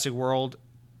saw Jurassic World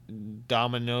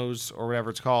Dominoes or whatever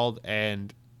it's called,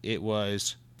 and it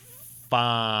was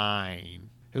fine.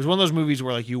 It was one of those movies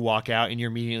where like you walk out and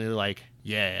you're immediately like,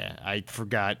 yeah, I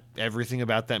forgot everything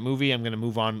about that movie. I'm gonna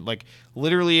move on. Like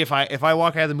literally, if I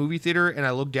walk out of the movie theater and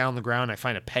I look down the ground and I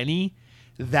find a penny,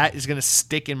 that is gonna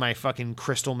stick in my fucking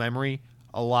crystal memory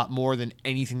a lot more than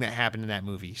anything that happened in that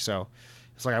movie. So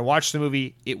it's like I watched the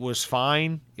movie. It was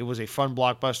fine. It was a fun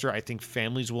blockbuster. I think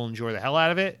families will enjoy the hell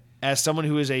out of it. As someone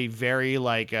who is a very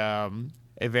like a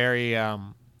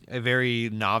very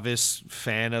novice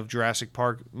fan of Jurassic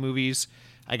Park movies,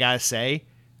 I gotta say,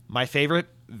 my favorite,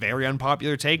 very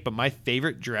unpopular take, but my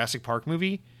favorite Jurassic Park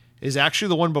movie is actually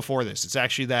the one before this. It's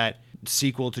actually that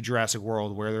sequel to Jurassic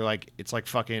World where they're like, it's like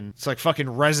fucking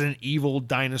Resident Evil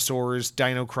dinosaurs,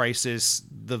 Dino Crisis,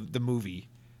 the movie.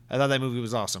 I thought that movie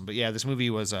was awesome, but yeah, this movie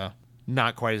was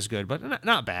not quite as good, but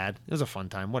not bad. It was a fun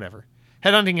time, whatever.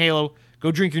 Headhunting Halo,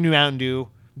 go drink your new Mountain Dew.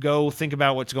 Go think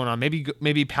about what's going on.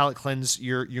 Maybe palate cleanse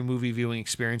your movie viewing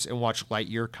experience and watch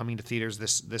Lightyear coming to theaters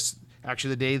this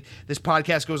actually the day this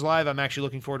podcast goes live. I'm actually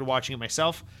looking forward to watching it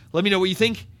myself. Let me know what you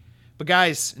think. But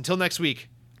guys, until next week,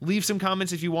 leave some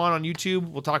comments if you want on YouTube.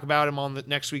 We'll talk about them on the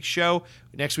next week's show.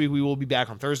 Next week, we will be back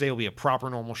on Thursday. It'll be a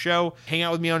proper normal show. Hang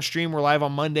out with me on stream. We're live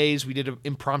on Mondays. We did an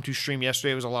impromptu stream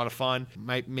yesterday. It was a lot of fun.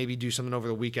 Might maybe do something over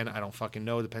the weekend. I don't fucking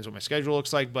know. It depends what my schedule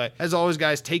looks like. But as always,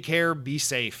 guys, take care. Be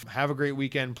safe. Have a great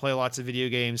weekend. Play lots of video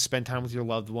games. Spend time with your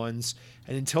loved ones.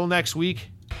 And until next week,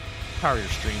 power your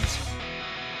streams.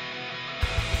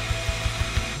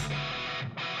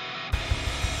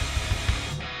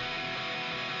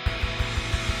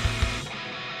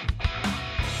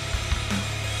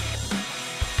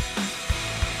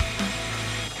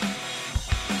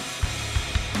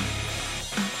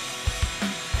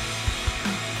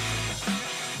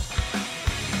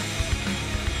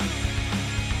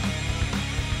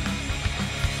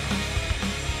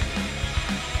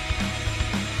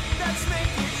 Let's make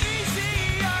it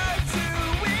easier to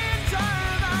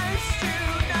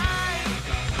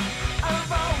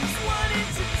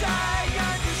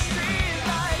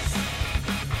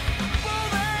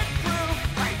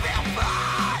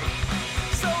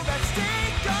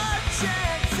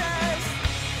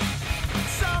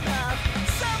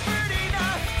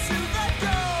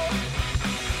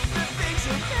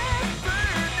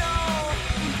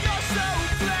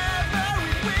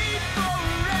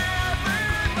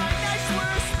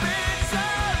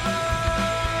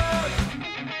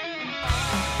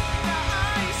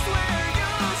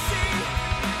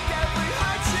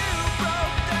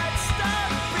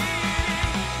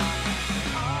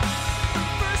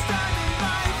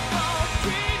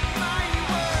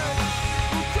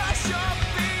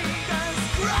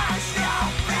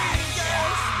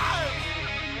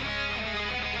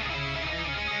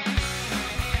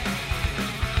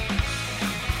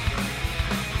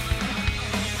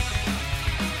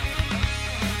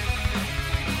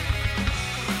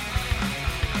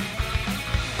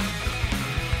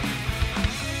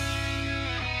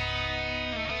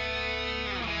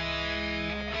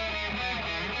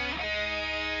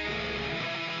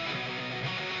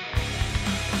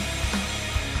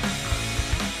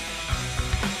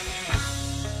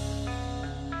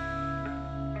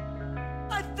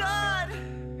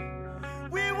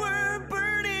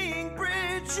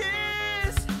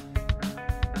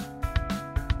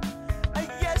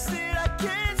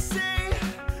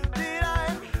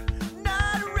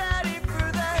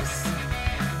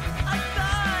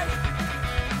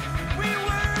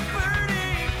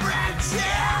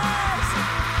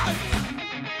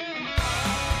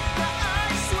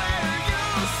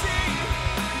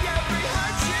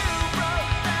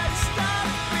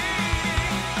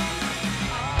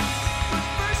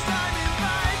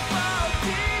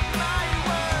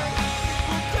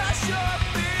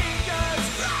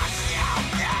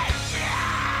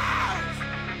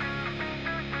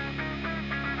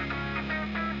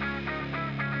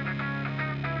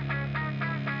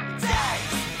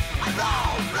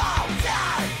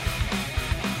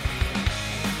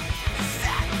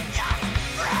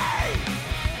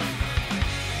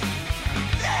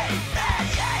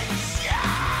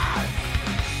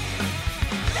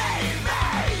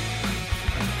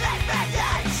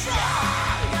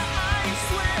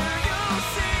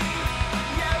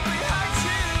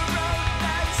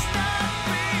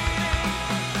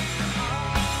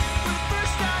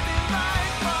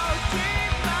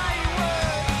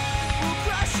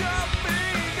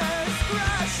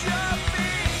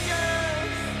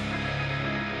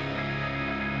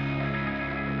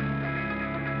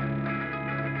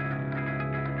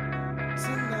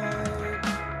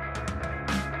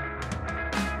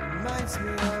reminds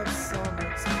me of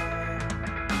summertime.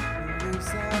 The leaves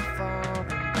have fallen,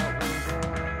 but we're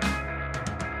warm.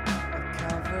 I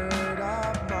covered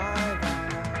up my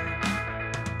life.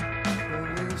 The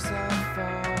leaves have